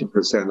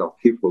 50% of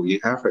people in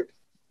Africa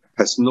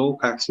has no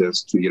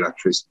access to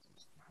electricity.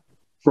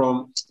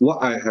 From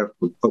what I have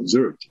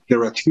observed,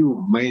 there are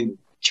two main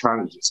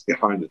challenges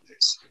behind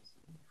this.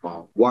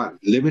 One,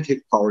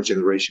 limited power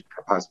generation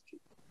capacity.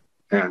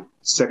 And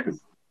second,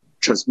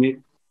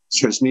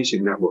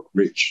 transmission network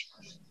reach.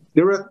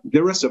 There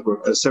are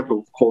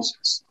several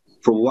causes.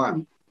 For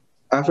one,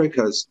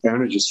 Africa's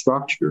energy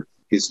structure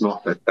is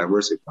not that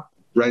diversified.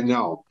 Right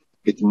now,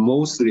 it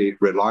mostly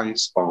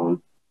relies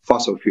on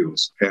fossil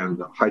fuels and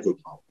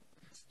hydropower,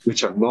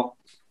 which are not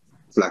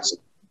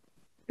flexible.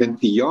 And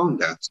beyond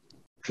that,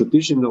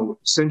 traditional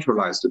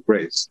centralized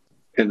grids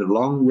and the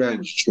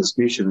long-range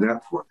transmission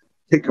network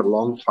take a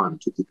long time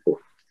to deploy.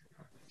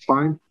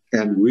 Time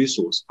and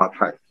resource are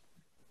tight.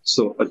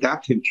 So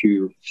adapting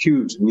to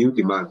huge new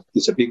demand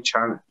is a big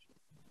challenge.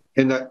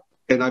 And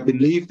I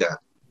believe that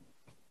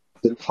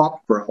the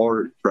top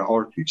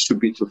priority should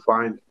be to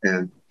find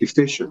an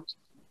efficient,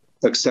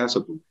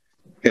 accessible,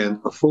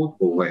 and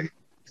affordable way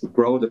to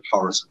grow the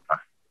power supply.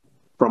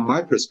 From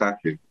my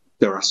perspective,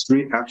 there are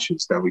three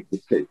actions that we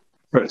could take.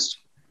 First,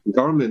 the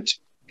government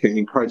can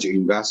encourage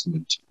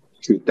investment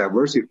to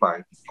diversify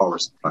the power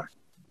supply.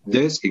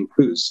 This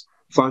includes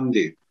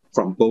funding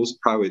from both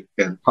private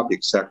and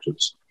public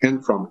sectors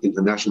and from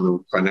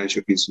international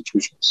financial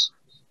institutions.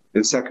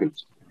 And second,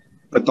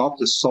 adopt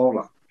the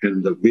solar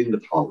and the wind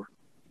power,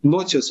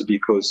 not just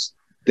because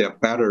they are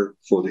better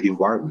for the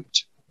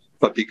environment,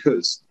 but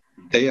because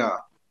they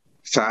are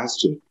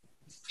faster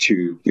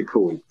to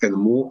deploy and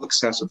more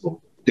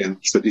accessible than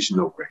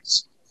traditional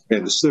grids.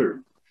 And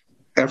third,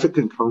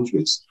 African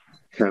countries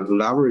can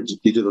leverage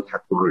digital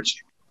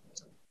technology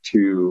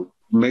to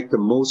make the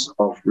most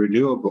of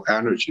renewable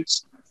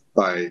energies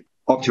by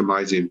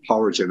optimizing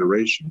power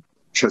generation,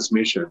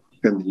 transmission,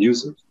 and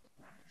usage.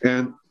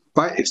 And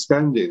by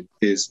expanding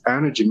its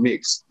energy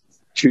mix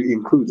to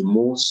include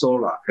more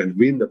solar and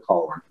wind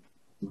power,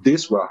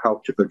 this will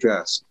help to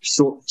address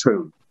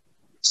short-term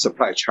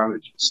supply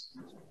challenges.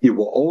 It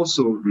will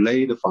also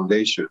lay the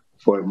foundation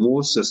for a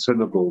more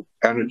sustainable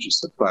energy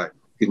supply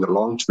in the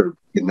long term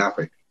in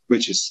Africa,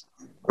 which is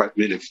quite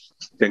meaningful.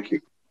 Thank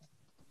you.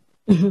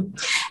 Mm-hmm.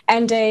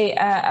 And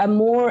a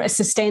more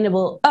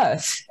sustainable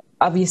Earth,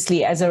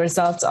 obviously, as a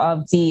result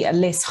of the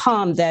less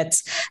harm that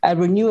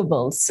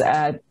renewables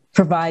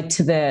provide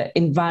to the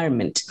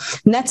environment.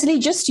 Natalie,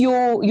 just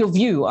your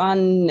view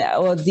on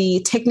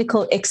the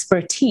technical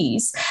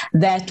expertise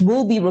that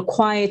will be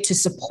required to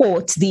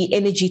support the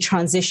energy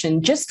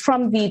transition, just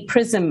from the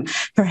prism,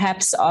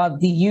 perhaps,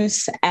 of the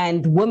youth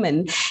and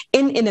women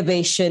in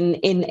innovation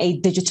in a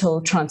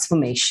digital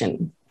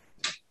transformation.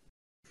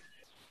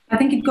 I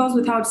think it goes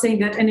without saying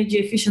that energy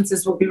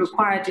efficiencies will be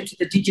required into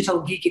the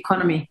digital gig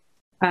economy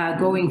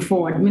going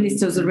forward.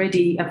 Ministers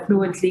already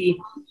fluently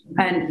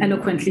and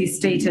eloquently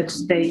stated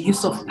the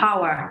use of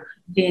power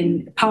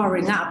in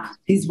powering up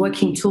these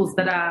working tools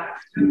that are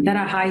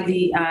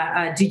highly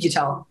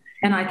digital.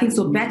 And I think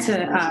so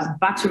better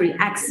battery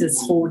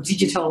access for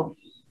digital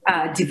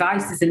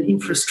devices and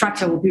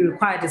infrastructure will be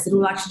required, as it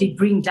will actually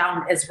bring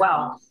down as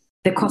well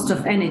the cost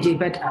of energy.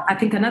 But I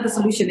think another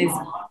solution is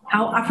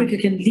how Africa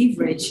can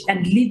leverage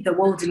and lead the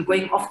world in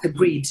going off the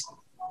grid.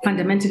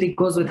 Fundamentally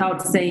goes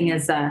without saying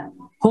as a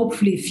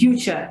hopefully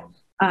future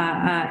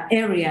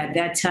area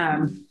that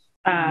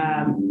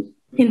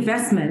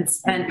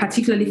investments and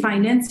particularly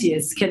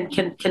financiers can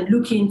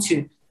look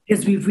into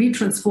as we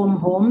retransform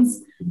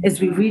homes, as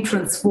we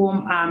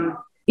retransform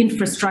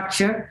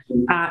infrastructure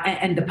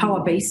and the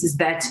power bases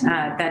that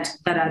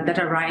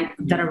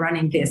are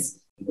running this.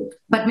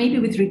 But maybe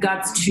with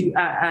regards to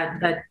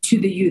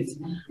the youth,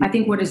 I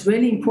think what is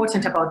really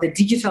important about the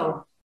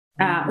digital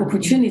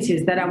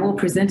opportunities that are well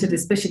presented,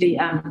 especially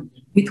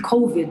with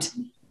COVID,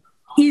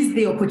 is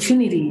the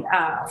opportunity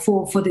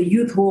for the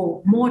youth who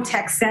are more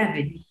tech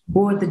savvy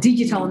or the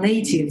digital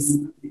natives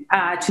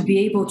to be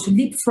able to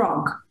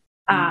leapfrog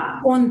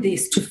on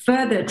this to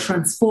further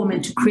transform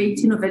and to create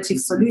innovative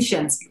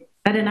solutions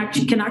that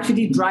can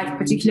actually drive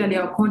particularly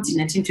our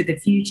continent into the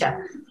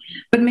future.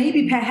 But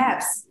maybe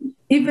perhaps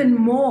even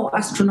more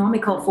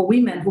astronomical for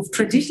women who've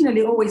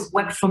traditionally always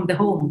worked from the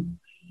home.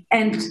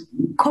 And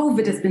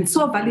COVID has been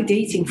so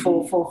validating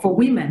for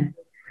women.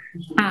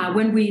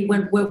 When we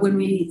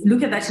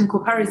look at that in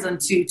comparison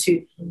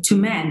to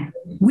men,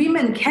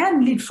 women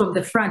can lead from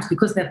the front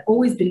because they've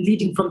always been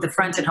leading from the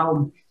front at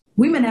home.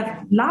 Women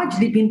have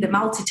largely been the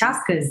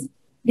multitaskers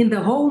in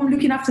the home,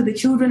 looking after the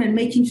children and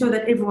making sure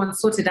that everyone's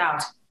sorted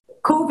out.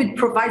 COVID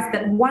provides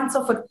that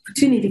once-off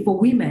opportunity for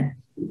women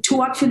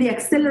to actually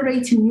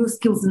accelerate in new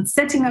skills and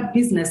setting up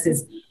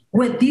businesses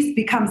where this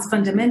becomes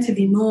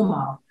fundamentally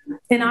normal.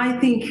 And I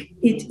think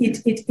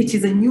it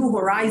is a new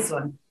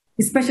horizon,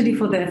 especially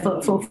for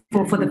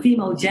the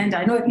female gender.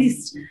 I know at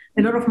least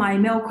a lot of my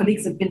male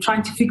colleagues have been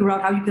trying to figure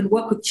out how you can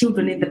work with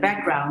children in the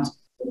background,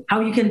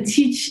 how you can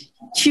teach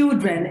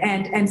children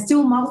and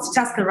still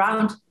multitask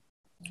around an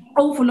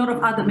awful lot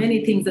of other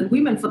many things. And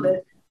women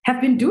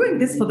have been doing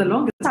this for the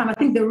longest time. I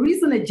think there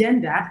is an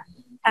agenda,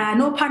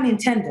 no pun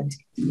intended,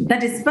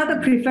 that is further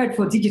preferred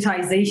for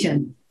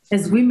digitization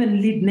as women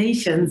lead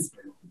nations,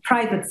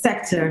 private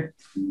sector,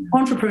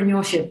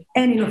 entrepreneurship,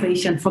 and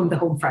innovation from the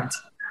home front.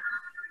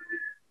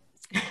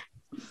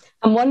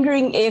 I'm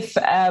wondering if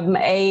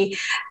a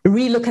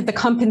relook at the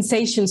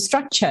compensation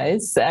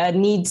structures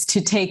needs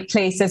to take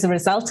place as a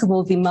result of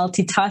all the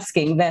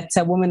multitasking that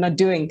women are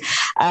doing,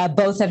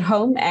 both at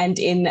home and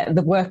in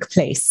the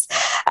workplace.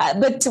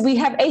 But we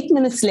have 8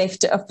 minutes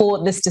left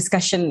for this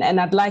discussion, and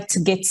I'd like to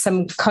get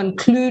some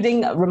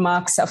concluding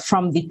remarks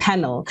from the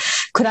panel.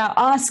 Could I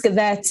ask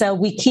that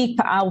we keep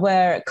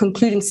our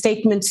concluding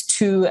statements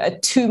to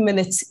 2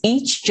 minutes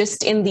each,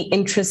 just in the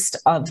interest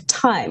of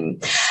time?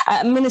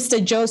 Minister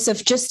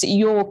Joseph, just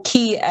your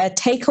key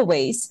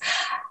takeaways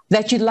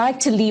that you'd like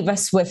to leave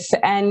us with,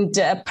 and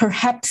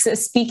perhaps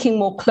speaking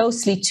more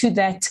closely to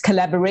that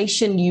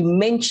collaboration you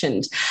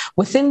mentioned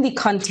within the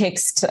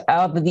context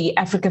of the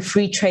Africa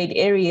Free Trade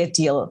Area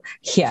deal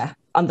here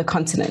on the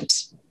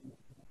continent.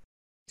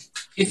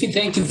 Fifi,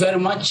 thank you very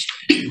much.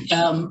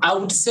 I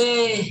would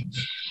say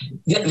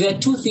there are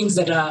two things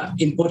that are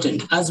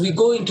important. As we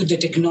go into the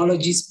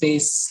technology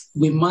space,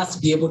 we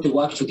must be able to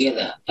work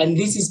together. And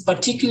this is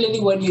particularly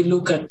when you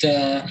look at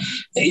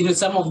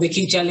some of the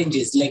key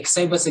challenges like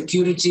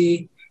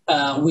cybersecurity,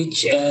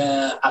 which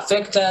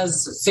affect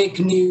us, fake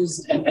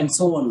news, and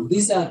so on.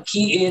 These are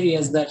key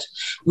areas that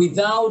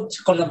without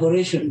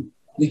collaboration,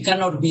 we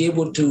cannot be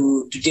able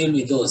to deal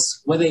with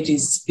those, whether it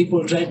is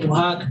people trying to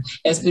hack,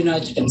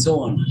 espionage, and so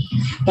on.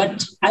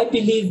 But I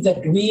believe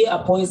that we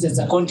are poised as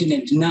a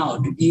continent now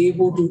to be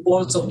able to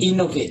also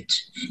innovate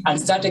and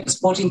start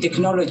exporting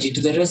technology to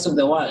the rest of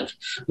the world.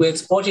 We're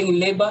exporting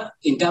labor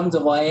in terms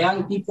of our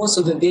young people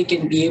so that they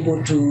can be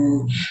able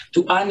to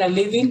earn a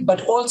living,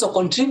 but also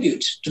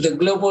contribute to the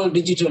global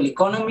digital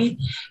economy.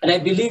 And I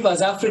believe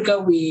as Africa,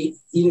 we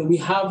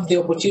have the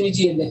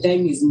opportunity, and the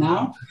time is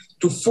now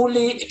to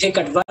fully take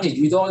advantage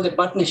with all the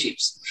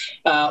partnerships,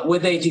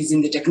 whether it is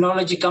in the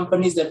technology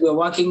companies that we're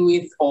working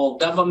with or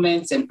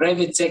governments and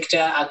private sector,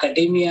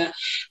 academia.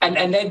 And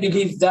I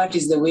believe that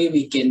is the way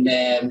we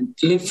can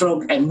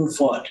leapfrog and move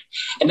forward.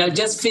 And I'll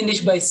just finish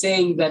by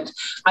saying that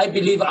I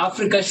believe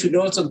Africa should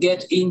also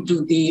get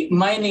into the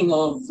mining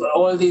of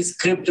all these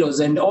cryptos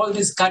and all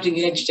these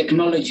cutting edge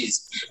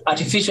technologies,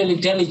 artificial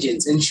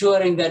intelligence,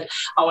 ensuring that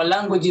our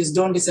languages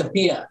don't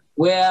disappear,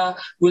 where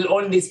we'll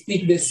only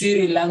speak the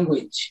Siri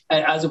language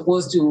as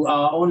opposed to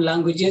our own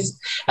languages.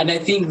 And I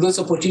think those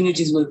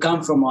opportunities will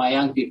come from our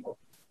young people.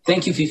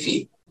 Thank you,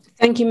 Fifi.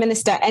 Thank you,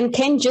 Minister. And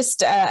Ken,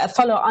 just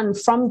follow on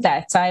from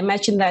that. I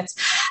imagine that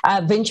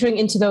venturing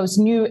into those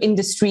new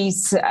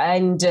industries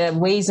and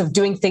ways of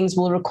doing things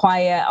will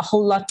require a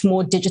whole lot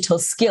more digital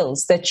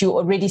skills that you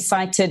already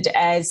cited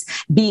as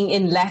being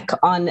in lack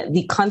on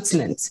the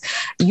continent.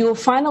 Your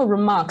final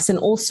remarks, and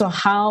also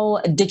how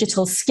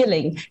digital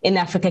skilling in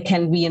Africa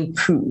can be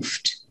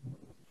improved.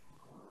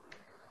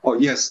 Oh,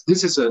 yes,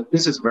 this is a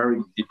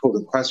very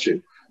important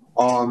question.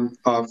 From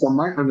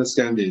my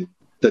understanding,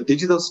 the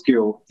digital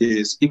skill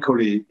is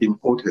equally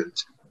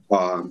important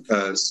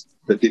as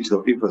the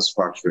digital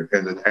infrastructure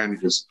and the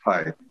energy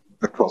supply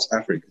across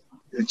Africa.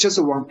 I just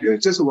want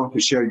to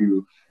share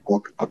you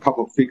a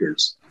couple of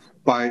figures.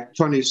 By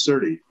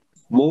 2030,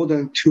 more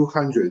than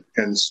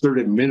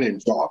 230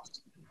 million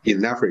jobs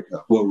in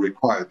Africa will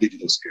require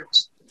digital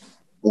skills.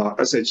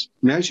 As I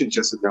mentioned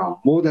just now,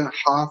 more than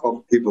half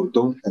of people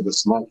don't have a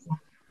smartphone,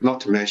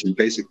 not to mention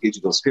basic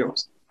digital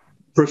skills.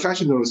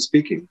 Professionally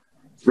speaking,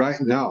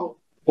 right now,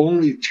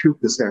 only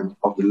 2%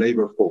 of the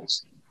labor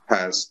force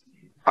has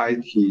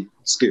IT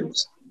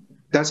skills.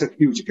 That's a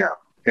huge gap,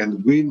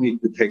 and we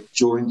need to take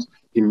joint,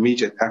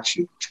 immediate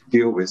action to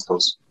deal with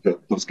those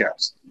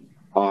gaps.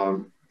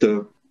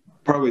 The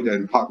private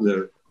and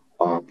private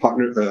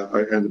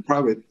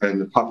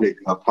and public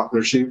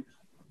partnership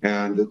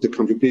and the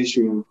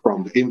contribution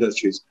from the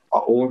industries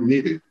are all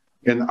needed.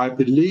 And I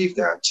believe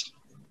that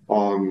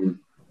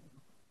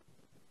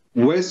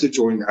with the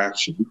joint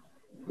action,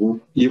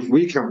 if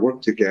we can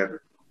work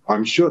together,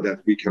 I'm sure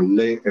that we can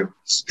lay a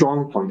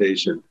strong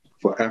foundation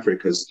for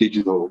Africa's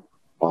digital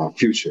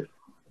future,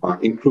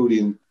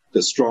 including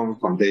the strong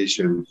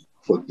foundation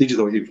for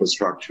digital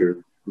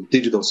infrastructure,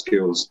 digital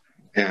skills,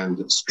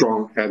 and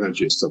strong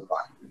energy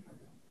supply.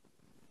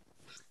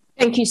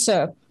 Thank you,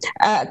 sir.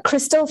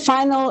 Crystal,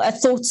 final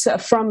thoughts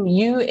from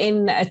you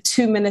in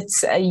 2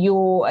 minutes,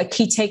 your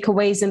key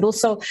takeaways, and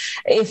also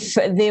if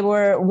there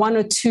were one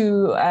or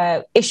two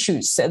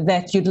issues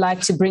that you'd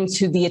like to bring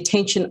to the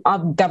attention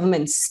of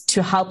governments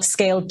to help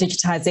scale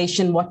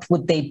digitization, what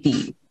would they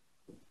be?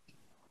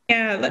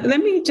 Yeah,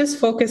 let me just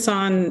focus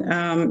on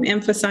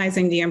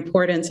emphasizing the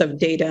importance of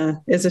data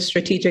as a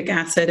strategic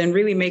asset and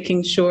really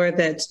making sure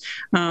that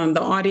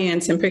the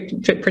audience and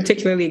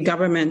particularly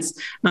governments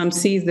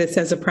sees this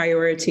as a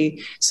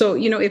priority. So,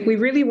 if we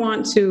really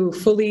want to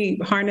fully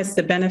harness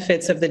the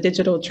benefits of the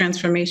digital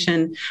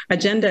transformation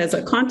agenda as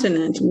a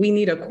continent, we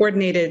need a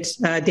coordinated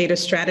data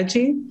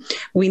strategy.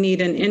 We need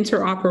an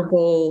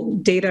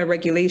interoperable data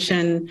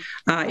regulation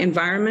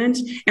environment,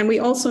 and we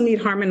also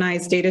need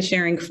harmonized data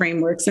sharing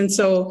frameworks. And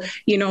so,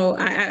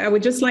 I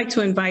would just like to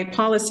invite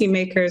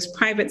policymakers,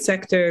 private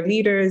sector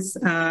leaders,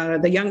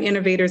 the young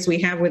innovators we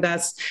have with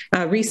us,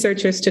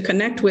 researchers to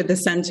connect with the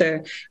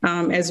center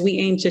as we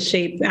aim to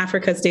shape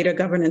Africa's data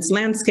governance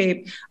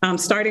landscape,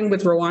 starting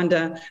with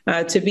Rwanda,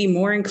 to be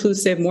more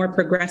inclusive, more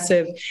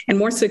progressive, and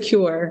more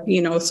secure,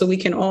 so we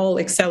can all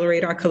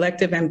accelerate our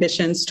collective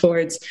ambitions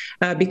towards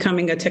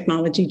becoming a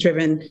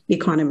technology-driven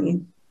economy.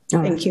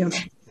 Thank you.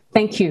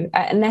 Thank you.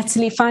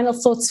 Natalie, final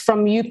thoughts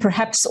from you,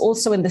 perhaps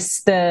also in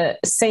the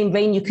same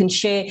vein, you can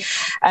share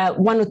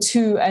one or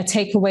two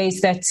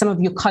takeaways that some of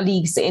your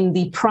colleagues in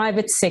the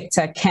private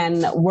sector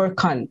can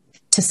work on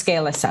to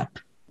scale us up.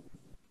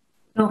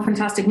 Oh,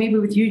 fantastic. Maybe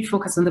with huge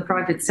focus on the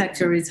private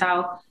sector is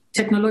how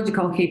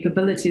technological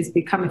capabilities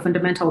become a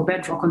fundamental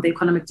bedrock on the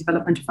economic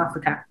development of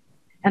Africa.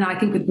 And I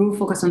think with broad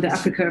focus on the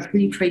Africa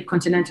Free Trade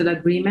Continental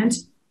Agreement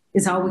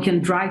is how we can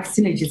drive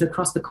synergies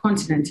across the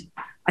continent.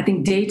 I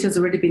think data has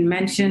already been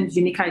mentioned,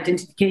 unique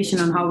identification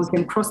on how we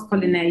can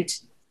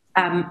cross-pollinate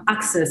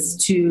access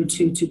to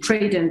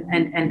trade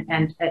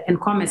and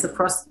commerce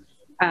across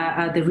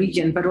the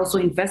region, but also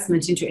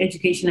investment into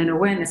education and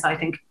awareness. I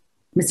think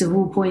Mr.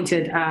 Wu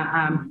pointed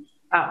on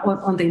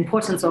the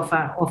importance of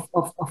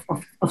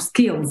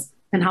skills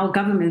and how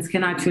governments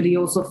can actually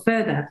also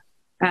further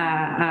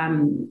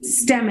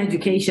STEM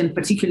education,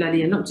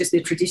 particularly, and not just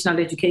the traditional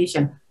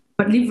education,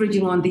 but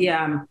leveraging on the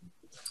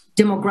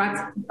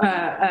demographic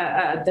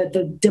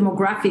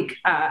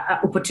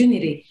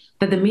opportunity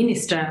that the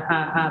minister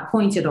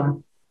pointed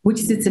on, which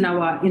sits in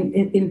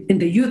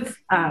the youth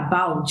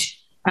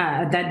bulge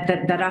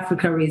that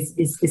Africa is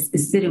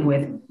sitting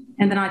with.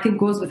 And then I think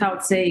goes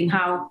without saying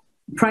how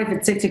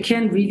private sector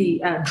can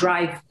really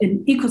drive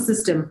an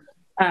ecosystem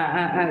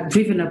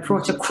driven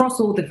approach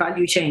across all the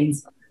value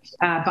chains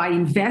by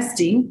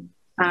investing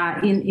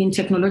in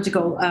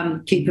technological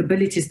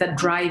capabilities that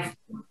drive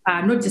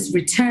not just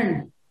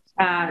return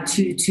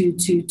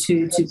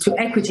to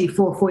equity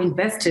for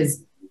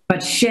investors,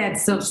 but shared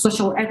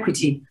social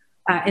equity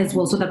as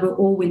well, so that we're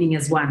all winning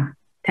as one.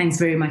 Thanks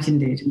very much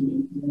indeed.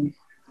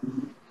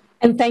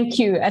 And thank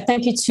you.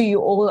 Thank you to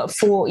you all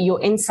for your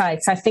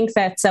insights. I think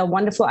that's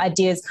wonderful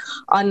ideas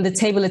on the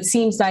table. It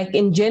seems like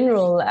in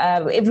general,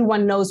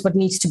 everyone knows what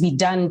needs to be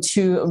done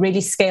to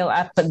really scale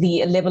up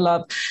the level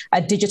of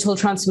digital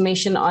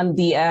transformation on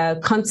the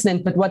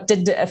continent. But what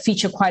did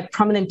feature quite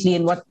prominently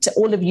in what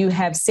all of you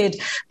have said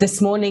this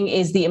morning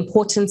is the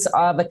importance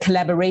of a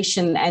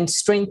collaboration and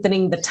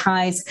strengthening the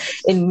ties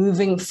in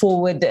moving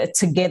forward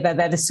together.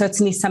 That is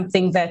certainly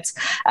something that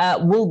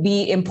will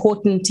be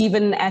important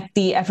even at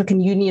the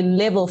African Union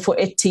level for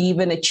it to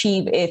even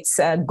achieve its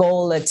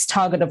goal, its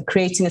target of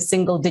creating a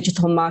single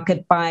digital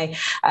market by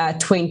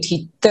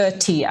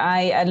 2030.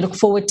 I look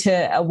forward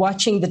to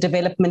watching the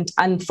development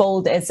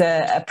unfold as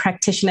a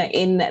practitioner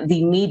in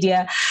the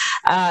media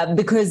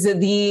because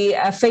the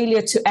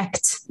failure to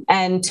act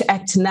and to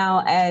act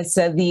now, as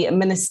the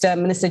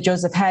Minister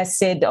Joseph has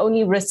said,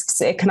 only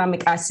risks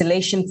economic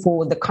isolation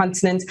for the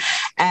continent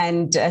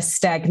and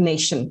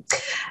stagnation.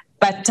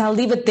 But I'll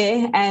leave it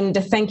there, and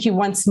thank you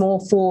once more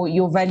for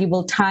your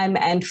valuable time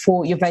and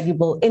for your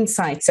valuable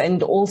insights,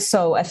 and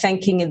also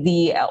thanking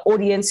the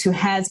audience who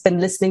has been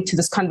listening to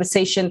this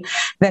conversation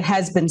that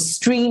has been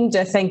streamed.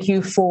 Thank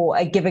you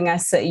for giving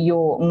us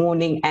your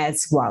morning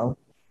as well.